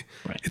seriously.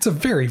 Right. It's a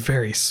very,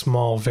 very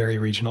small, very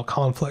regional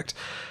conflict.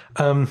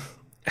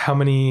 How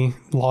many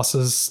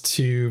losses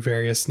to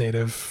various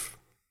native?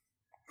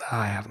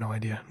 I have no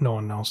idea. No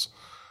one knows.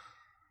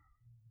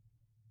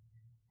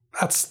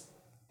 That's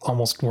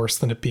almost worse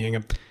than it being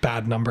a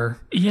bad number.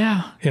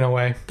 Yeah. In a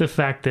way. The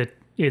fact that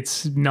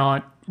it's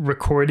not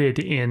recorded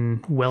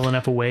in well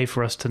enough a way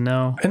for us to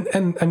know.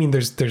 And I mean,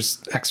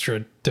 there's extra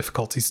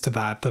difficulties to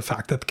that. The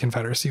fact that the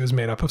Confederacy was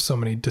made up of so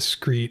many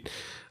discrete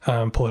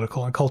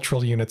political and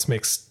cultural units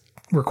makes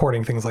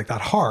recording things like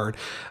that hard.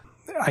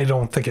 I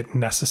don't think it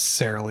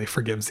necessarily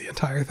forgives the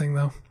entire thing,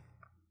 though.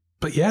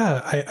 But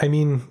yeah, I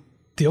mean,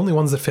 the only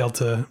ones that failed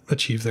to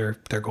achieve their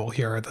goal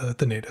here are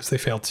the natives. They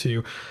failed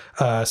to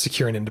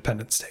secure an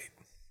independent state.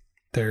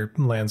 Their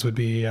lands would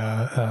be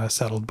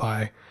settled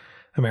by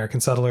American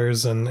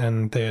settlers,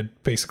 and they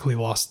had basically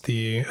lost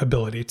the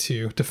ability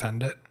to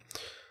defend it.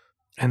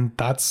 And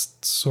that's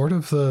sort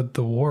of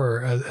the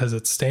war as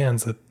it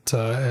stands at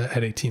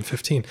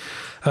 1815.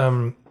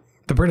 The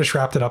British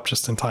wrapped it up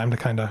just in time to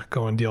kind of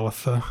go and deal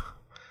with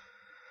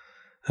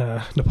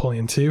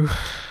Napoleon II.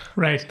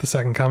 Right. The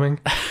Second Coming.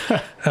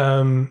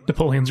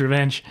 Napoleon's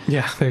Revenge.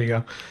 Yeah, there you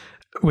go.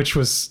 Which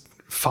was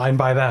fine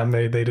by them.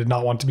 They did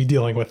not want to be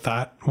dealing with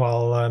that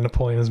while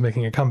Napoleon was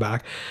making a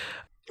comeback.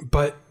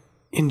 But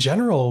in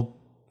general,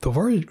 the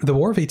War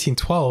of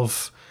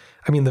 1812,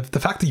 I mean, the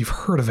fact that you've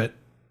heard of it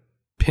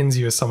pins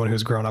you as someone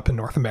who's grown up in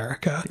North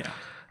America. Yeah.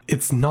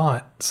 It's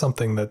not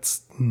something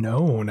that's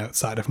known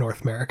outside of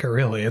North America,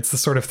 really. It's the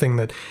sort of thing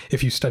that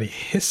if you study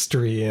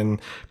history in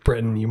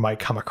Britain, you might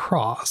come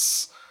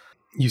across.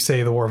 You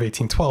say the War of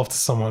 1812 to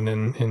someone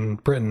in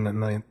Britain,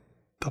 and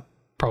they'll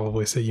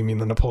probably say you mean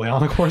the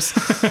Napoleonic Wars.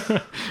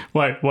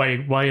 Why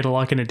are you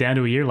locking it down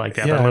to a year like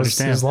that? Yeah, I don't it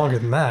understand. was longer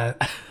than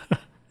that.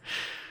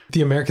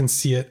 The Americans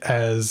see it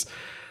as,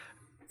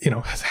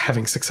 as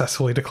having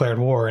successfully declared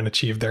war and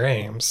achieved their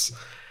aims.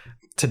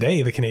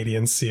 Today, the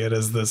Canadians see it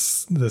as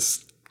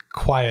this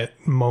quiet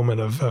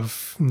moment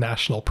of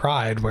national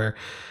pride where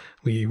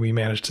we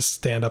managed to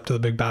stand up to the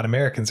big bad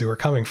Americans who were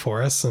coming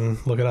for us,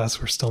 and look at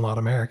us, we're still not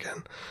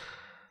American.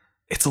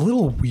 It's a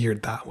little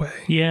weird that way.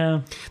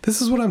 Yeah.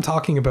 This is what I'm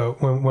talking about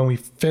when we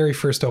very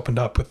first opened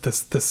up with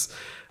this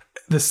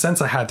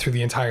sense I had through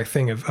the entire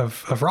thing of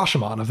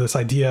Rashomon, of this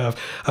idea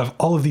of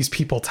all of these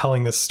people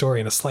telling this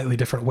story in a slightly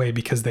different way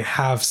because they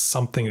have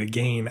something to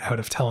gain out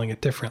of telling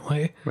it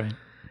differently. Right.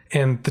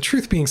 And the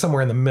truth being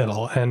somewhere in the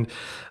middle. And,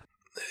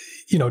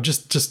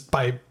 just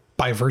by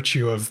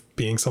virtue of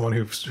being someone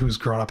who's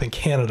grown up in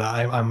Canada,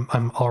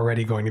 I'm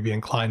already going to be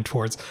inclined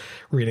towards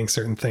reading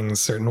certain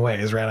things certain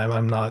ways, right?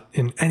 I'm not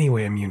in any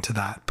way immune to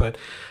that. But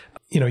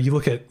you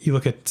look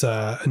at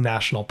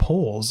national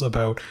polls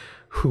about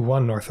who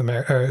won North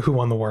America, or who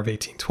won the War of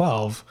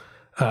 1812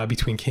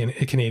 between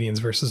Canadians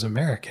versus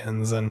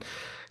Americans, and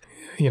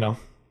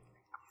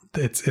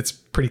it's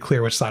pretty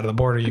clear which side of the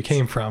border you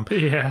came from,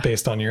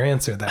 based on your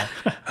answer there.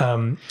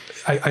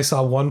 I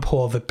saw one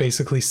poll that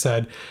basically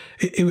said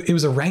it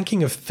was a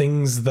ranking of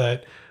things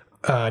that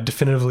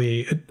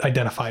definitively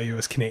identify you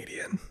as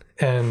Canadian,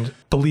 and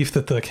belief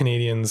that the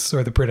Canadians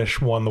or the British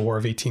won the War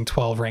of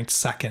 1812 ranked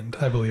second,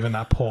 I believe, in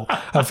that poll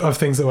of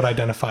things that would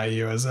identify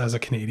you as a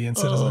Canadian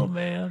citizen. Oh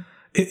man.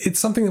 It's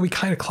something that we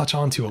kind of clutch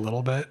onto a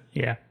little bit.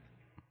 Yeah.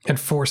 And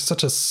for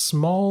such a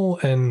small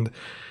and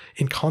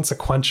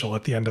inconsequential,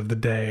 at the end of the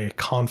day,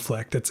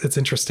 conflict, it's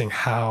interesting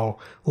how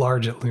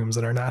large it looms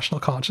in our national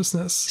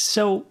consciousness.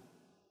 So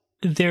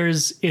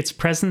there's its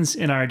presence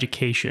in our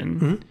education.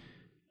 Mm-hmm.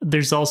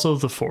 There's also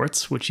the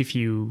forts, which if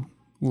you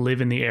live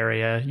in the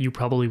area, you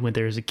probably went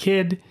there as a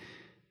kid.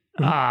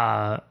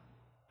 Mm-hmm.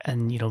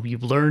 And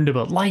you've learned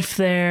about life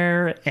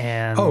there.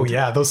 And oh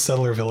yeah, those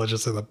settler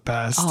villages are the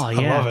best. Oh, yeah.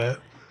 I love it.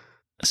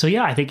 So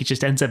yeah, I think it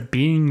just ends up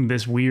being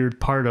this weird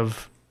part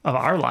of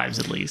our lives,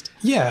 at least.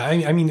 Yeah,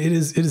 I mean, it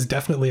is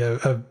definitely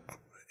a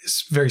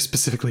very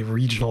specifically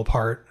regional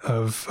part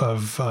of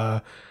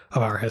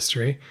our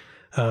history.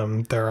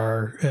 There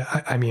are,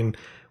 I mean,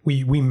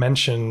 we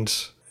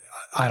mentioned,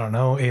 I don't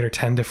know, 8 or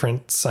 10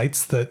 different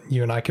sites that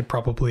you and I could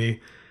probably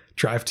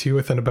drive to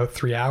within about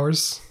 3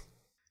 hours.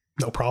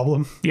 No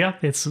problem. Yeah,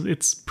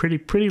 it's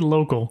pretty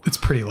local. It's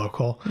pretty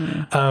local.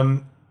 Yeah.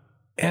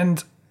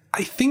 And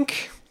I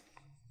think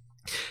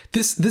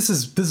this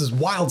is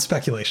wild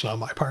speculation on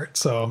my part,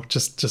 so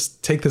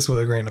just take this with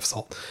a grain of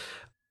salt.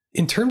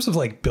 In terms of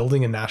like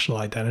building a national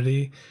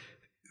identity,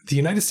 the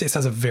United States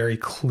has a very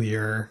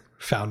clear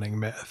founding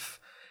myth.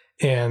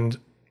 And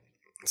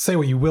say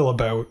what you will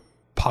about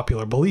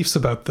popular beliefs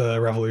about the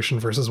revolution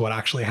versus what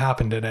actually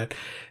happened in it,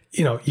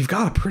 you've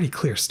got a pretty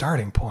clear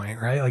starting point,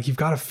 right? Like you've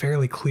got a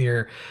fairly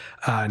clear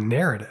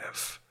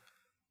narrative.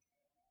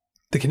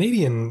 The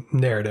Canadian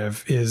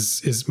narrative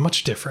is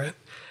much different.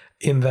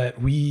 in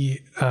that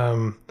we,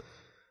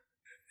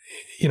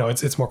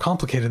 it's more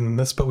complicated than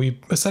this, but we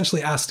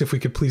essentially asked if we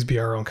could please be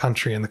our own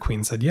country, and the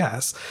Queen said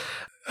yes.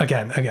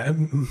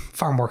 Again,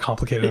 far more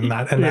complicated than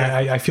that. And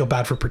I feel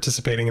bad for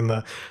participating in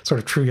the sort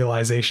of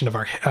trivialization of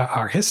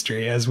our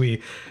history, as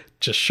we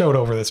just showed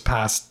over this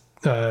past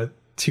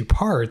 2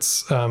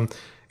 parts.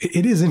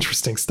 It is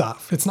interesting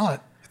stuff. It's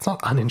not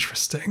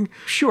uninteresting.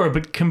 Sure,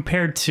 but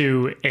compared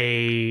to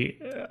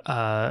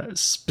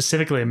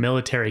specifically a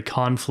military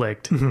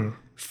conflict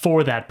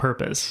for that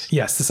purpose.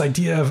 Yes, this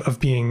idea of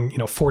being,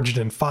 forged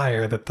in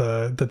fire that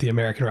the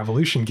American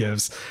Revolution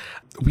gives,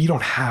 we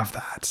don't have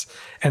that.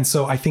 And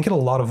so I think in a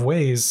lot of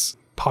ways,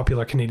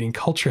 popular Canadian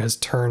culture has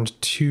turned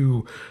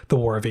to the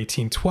War of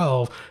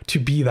 1812 to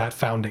be that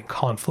founding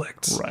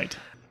conflict. Right.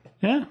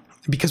 Yeah.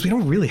 Because we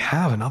don't really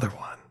have another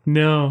one.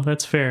 No,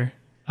 that's fair.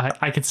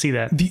 I can see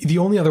that. The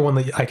only other one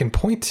that I can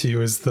point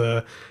to is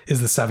the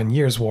 7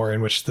 Years' War,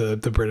 in which the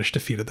British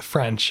defeated the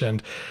French,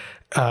 and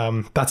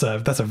that's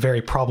a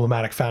very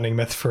problematic founding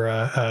myth for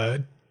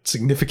a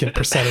significant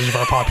percentage of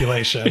our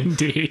population.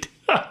 Indeed.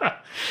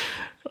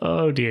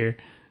 Oh dear.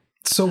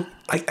 So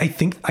I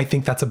think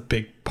that's a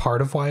big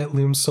part of why it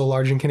looms so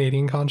large in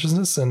Canadian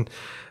consciousness, and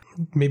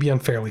maybe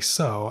unfairly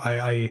so.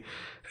 I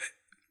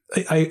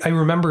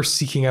remember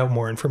seeking out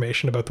more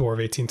information about the War of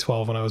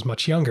 1812 when I was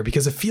much younger,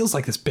 because it feels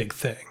like this big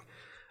thing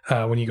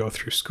when you go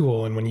through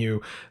school and when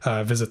you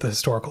visit the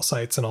historical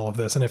sites and all of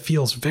this, and it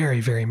feels very,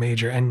 very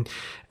major. And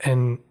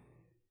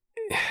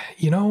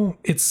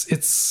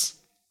it's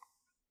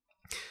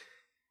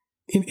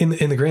in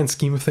the grand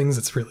scheme of things,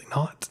 it's really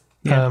not.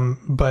 Yeah.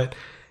 But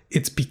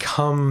it's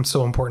become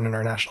so important in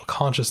our national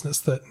consciousness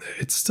that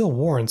it still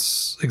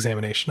warrants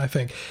examination, I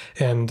think.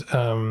 And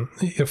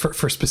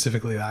for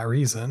specifically that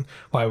reason,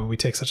 why would we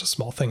take such a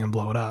small thing and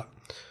blow it up?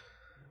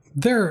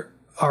 There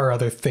are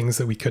other things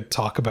that we could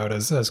talk about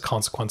as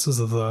consequences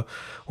of the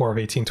War of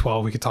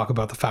 1812. We could talk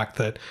about the fact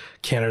that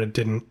Canada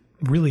didn't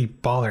really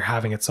bother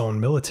having its own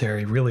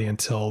military really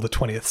until the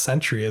 20th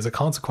century as a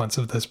consequence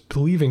of this,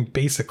 believing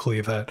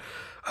basically that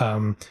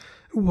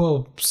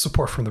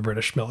support from the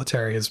British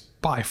military is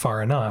by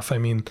far enough. I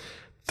mean,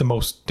 the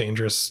most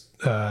dangerous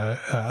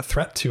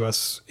threat to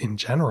us in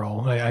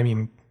general, I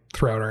mean,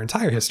 throughout our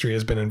entire history,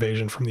 has been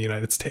invasion from the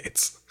United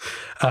States,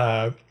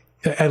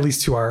 at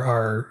least to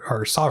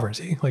our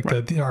sovereignty, like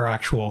right. Our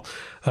actual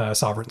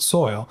sovereign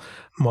soil.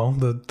 Well,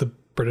 the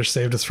British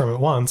saved us from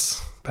it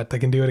once, bet they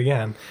can do it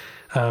again.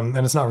 And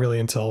it's not really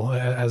until,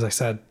 as I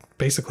said,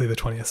 basically the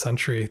 20th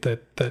century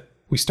that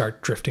we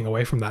start drifting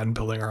away from that and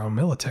building our own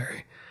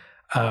military.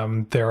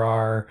 There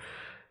are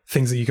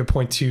things that you could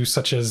point to,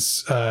 such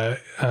as the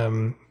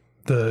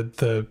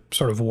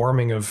sort of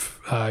warming of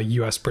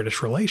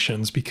U.S.-British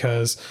relations,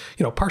 because,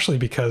 partially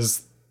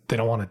because they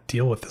don't want to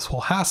deal with this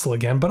whole hassle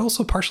again, but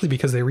also partially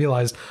because they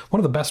realized one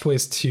of the best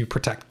ways to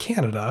protect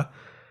Canada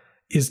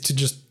is to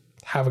just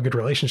have a good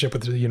relationship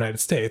with the United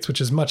States,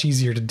 which is much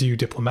easier to do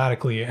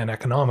diplomatically and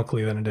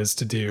economically than it is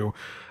to do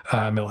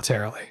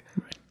militarily.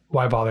 Right.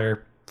 Why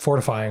bother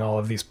fortifying all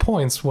of these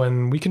points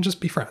when we can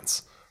just be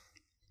friends?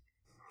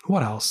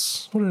 What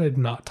else? What did I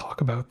not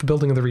talk about? The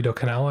building of the Rideau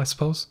Canal, I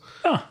suppose.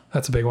 Oh.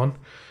 That's a big one.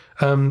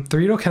 The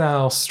Rideau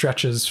Canal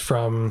stretches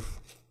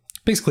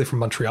basically from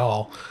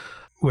Montreal,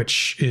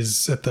 which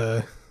is at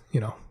the,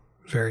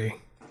 very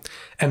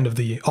end of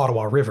the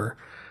Ottawa River.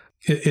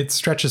 It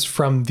stretches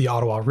from the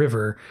Ottawa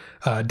River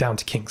down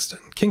to Kingston.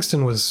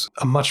 Kingston was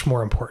a much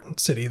more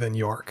important city than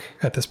York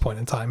at this point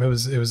in time. It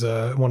was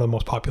one of the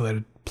most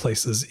populated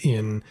places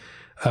in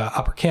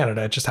Upper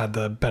Canada. It just had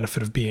the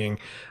benefit of being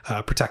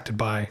protected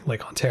by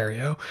Lake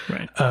Ontario.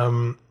 Right.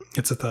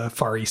 It's at the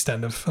far east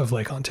end of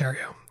Lake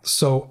Ontario.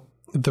 So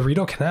the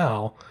Rideau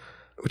Canal,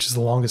 which is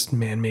the longest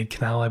man-made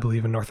canal, I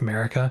believe, in North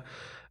America,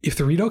 if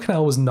the Rideau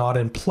Canal was not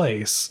in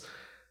place,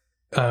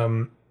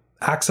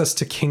 access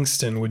to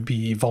Kingston would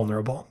be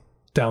vulnerable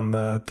down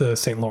the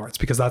St. Lawrence,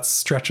 because that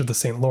stretch of the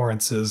St.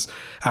 Lawrence is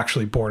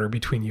actually border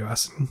between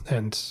US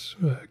and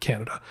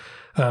Canada.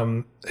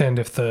 And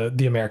if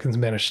the Americans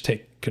managed to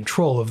take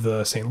control of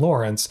the St.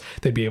 Lawrence,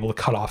 they'd be able to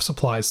cut off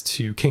supplies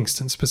to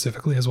Kingston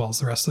specifically, as well as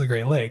the rest of the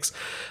Great Lakes.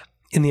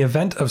 In the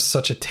event of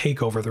such a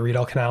takeover, the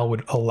Rideau Canal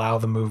would allow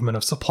the movement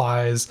of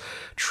supplies,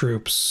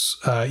 troops,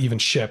 even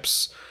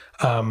ships,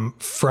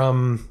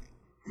 from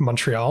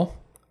Montreal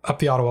up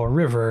the Ottawa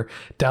River,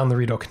 down the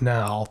Rideau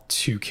Canal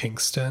to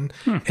Kingston,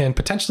 and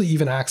potentially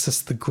even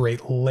access the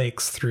Great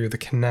Lakes through the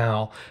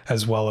canal,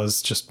 as well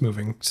as just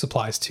moving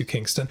supplies to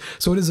Kingston.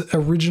 So it is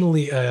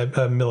originally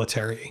a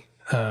military,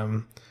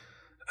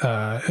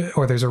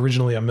 or there's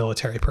originally a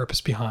military purpose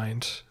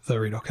behind the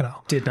Rideau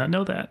Canal. Did not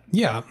know that.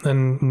 Yeah,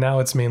 and now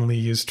it's mainly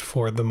used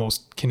for the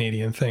most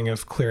Canadian thing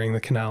of clearing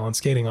the canal and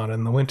skating on it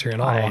in the winter in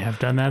Ottawa. I have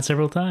done that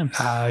several times.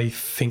 I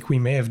think we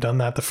may have done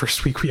that the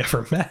first week we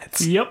ever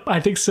met. Yep, I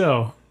think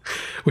so.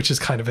 Which is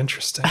kind of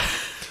interesting.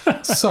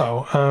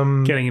 So,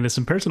 getting into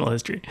some personal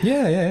history.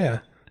 Yeah.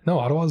 No,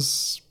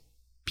 Ottawa's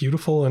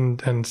beautiful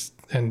and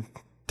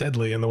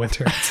deadly in the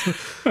winter.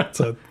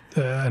 It's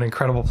an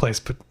incredible place,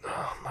 but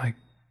oh my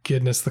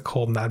goodness, the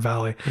cold in that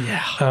valley.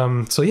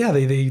 Yeah. So yeah,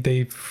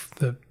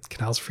 the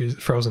canal's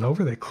frozen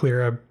over. They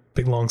clear a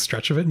big long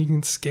stretch of it, and you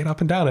can skate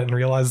up and down it and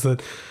realize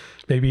that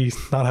maybe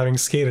not having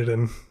skated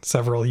in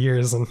several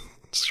years and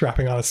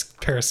strapping on a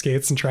pair of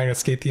skates and trying to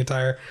skate the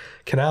entire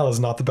canal is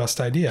not the best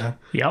idea.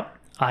 Yep.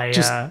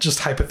 Just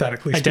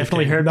hypothetically speaking. I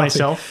definitely hurt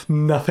myself.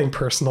 Nothing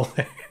personal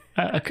there.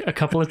 A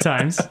couple of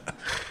times.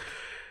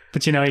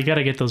 But you got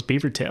to get those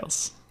beaver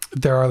tails.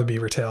 There are the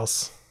beaver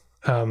tails,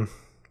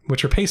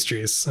 which are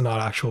pastries and not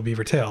actual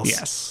beaver tails.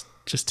 Yes.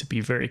 Just to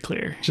be very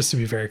clear.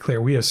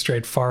 We have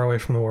strayed far away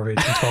from the War of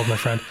 1812, my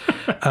friend.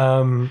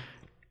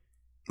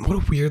 What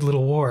a weird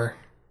little war.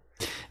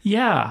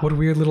 Yeah. What a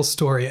weird little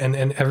story. And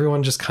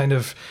everyone just kind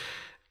of,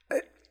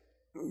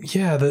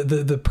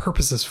 the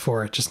purposes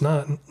for it just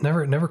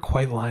never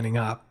quite lining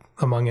up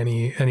among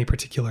any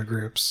particular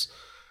groups.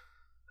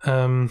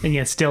 And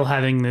yet still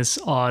having this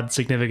odd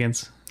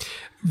significance.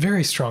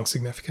 Very strong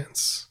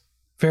significance.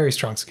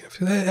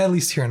 At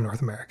least here in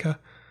North America.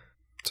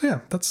 So yeah,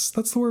 that's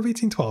the War of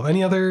 1812.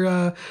 Any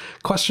other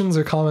questions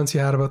or comments you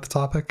had about the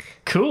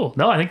topic? Cool.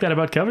 No, I think that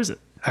about covers it.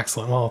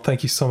 Excellent. Well,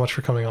 thank you so much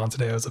for coming on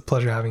today. It was a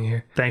pleasure having you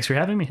here. Thanks for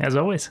having me, as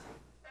always.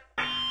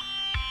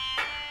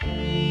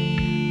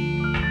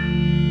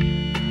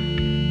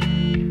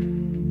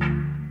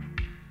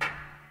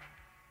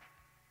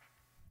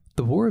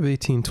 The War of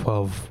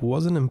 1812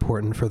 wasn't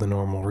important for the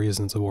normal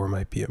reasons a war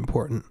might be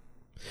important.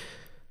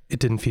 It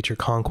didn't feature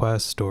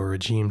conquest or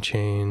regime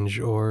change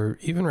or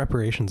even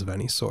reparations of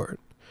any sort.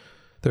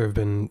 There have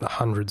been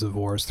hundreds of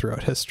wars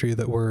throughout history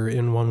that were,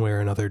 in one way or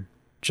another,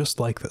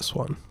 just like this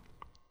one.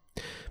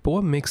 But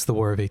what makes the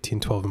War of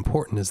 1812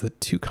 important is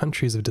that two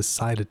countries have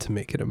decided to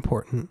make it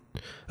important,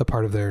 a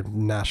part of their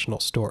national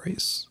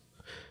stories.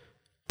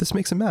 This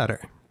makes it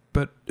matter,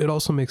 but it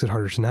also makes it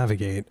harder to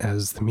navigate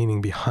as the meaning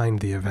behind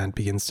the event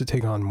begins to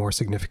take on more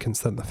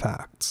significance than the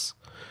facts.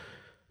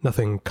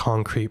 Nothing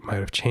concrete might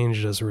have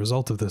changed as a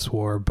result of this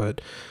war,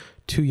 but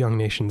two young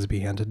nations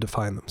began to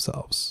define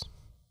themselves.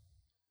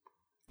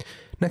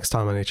 Next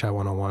time on HI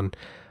 101,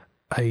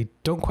 I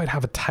don't quite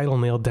have a title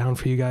nailed down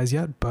for you guys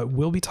yet, but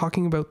we'll be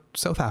talking about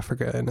South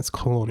Africa and its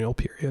colonial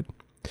period.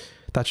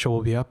 That show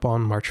will be up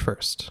on March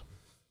 1st.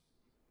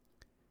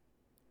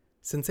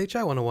 Since HI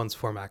 101's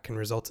format can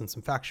result in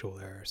some factual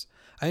errors,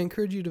 I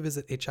encourage you to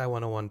visit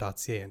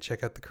hi101.ca and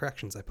check out the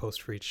corrections I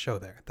post for each show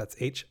there. That's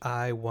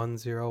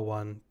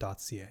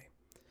hi101.ca.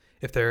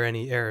 If there are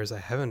any errors I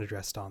haven't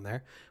addressed on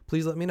there,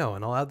 please let me know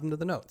and I'll add them to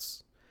the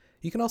notes.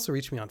 You can also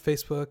reach me on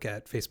Facebook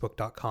at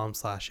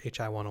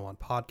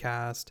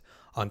facebook.com/hi101podcast,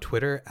 on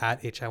Twitter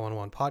at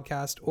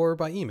hi101podcast, or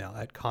by email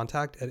at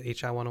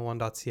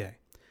contact@hi101.ca.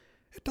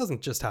 It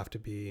doesn't just have to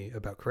be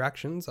about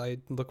corrections. I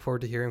look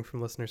forward to hearing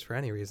from listeners for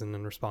any reason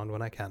and respond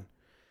when I can.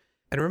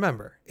 And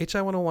remember,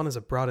 HI 101 is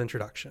a broad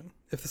introduction.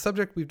 If the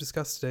subject we've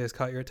discussed today has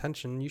caught your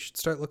attention, you should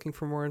start looking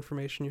for more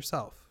information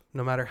yourself.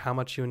 No matter how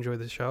much you enjoy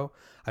the show,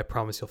 I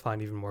promise you'll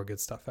find even more good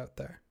stuff out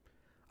there.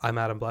 I'm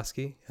Adam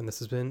Blesky, and this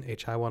has been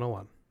HI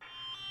 101.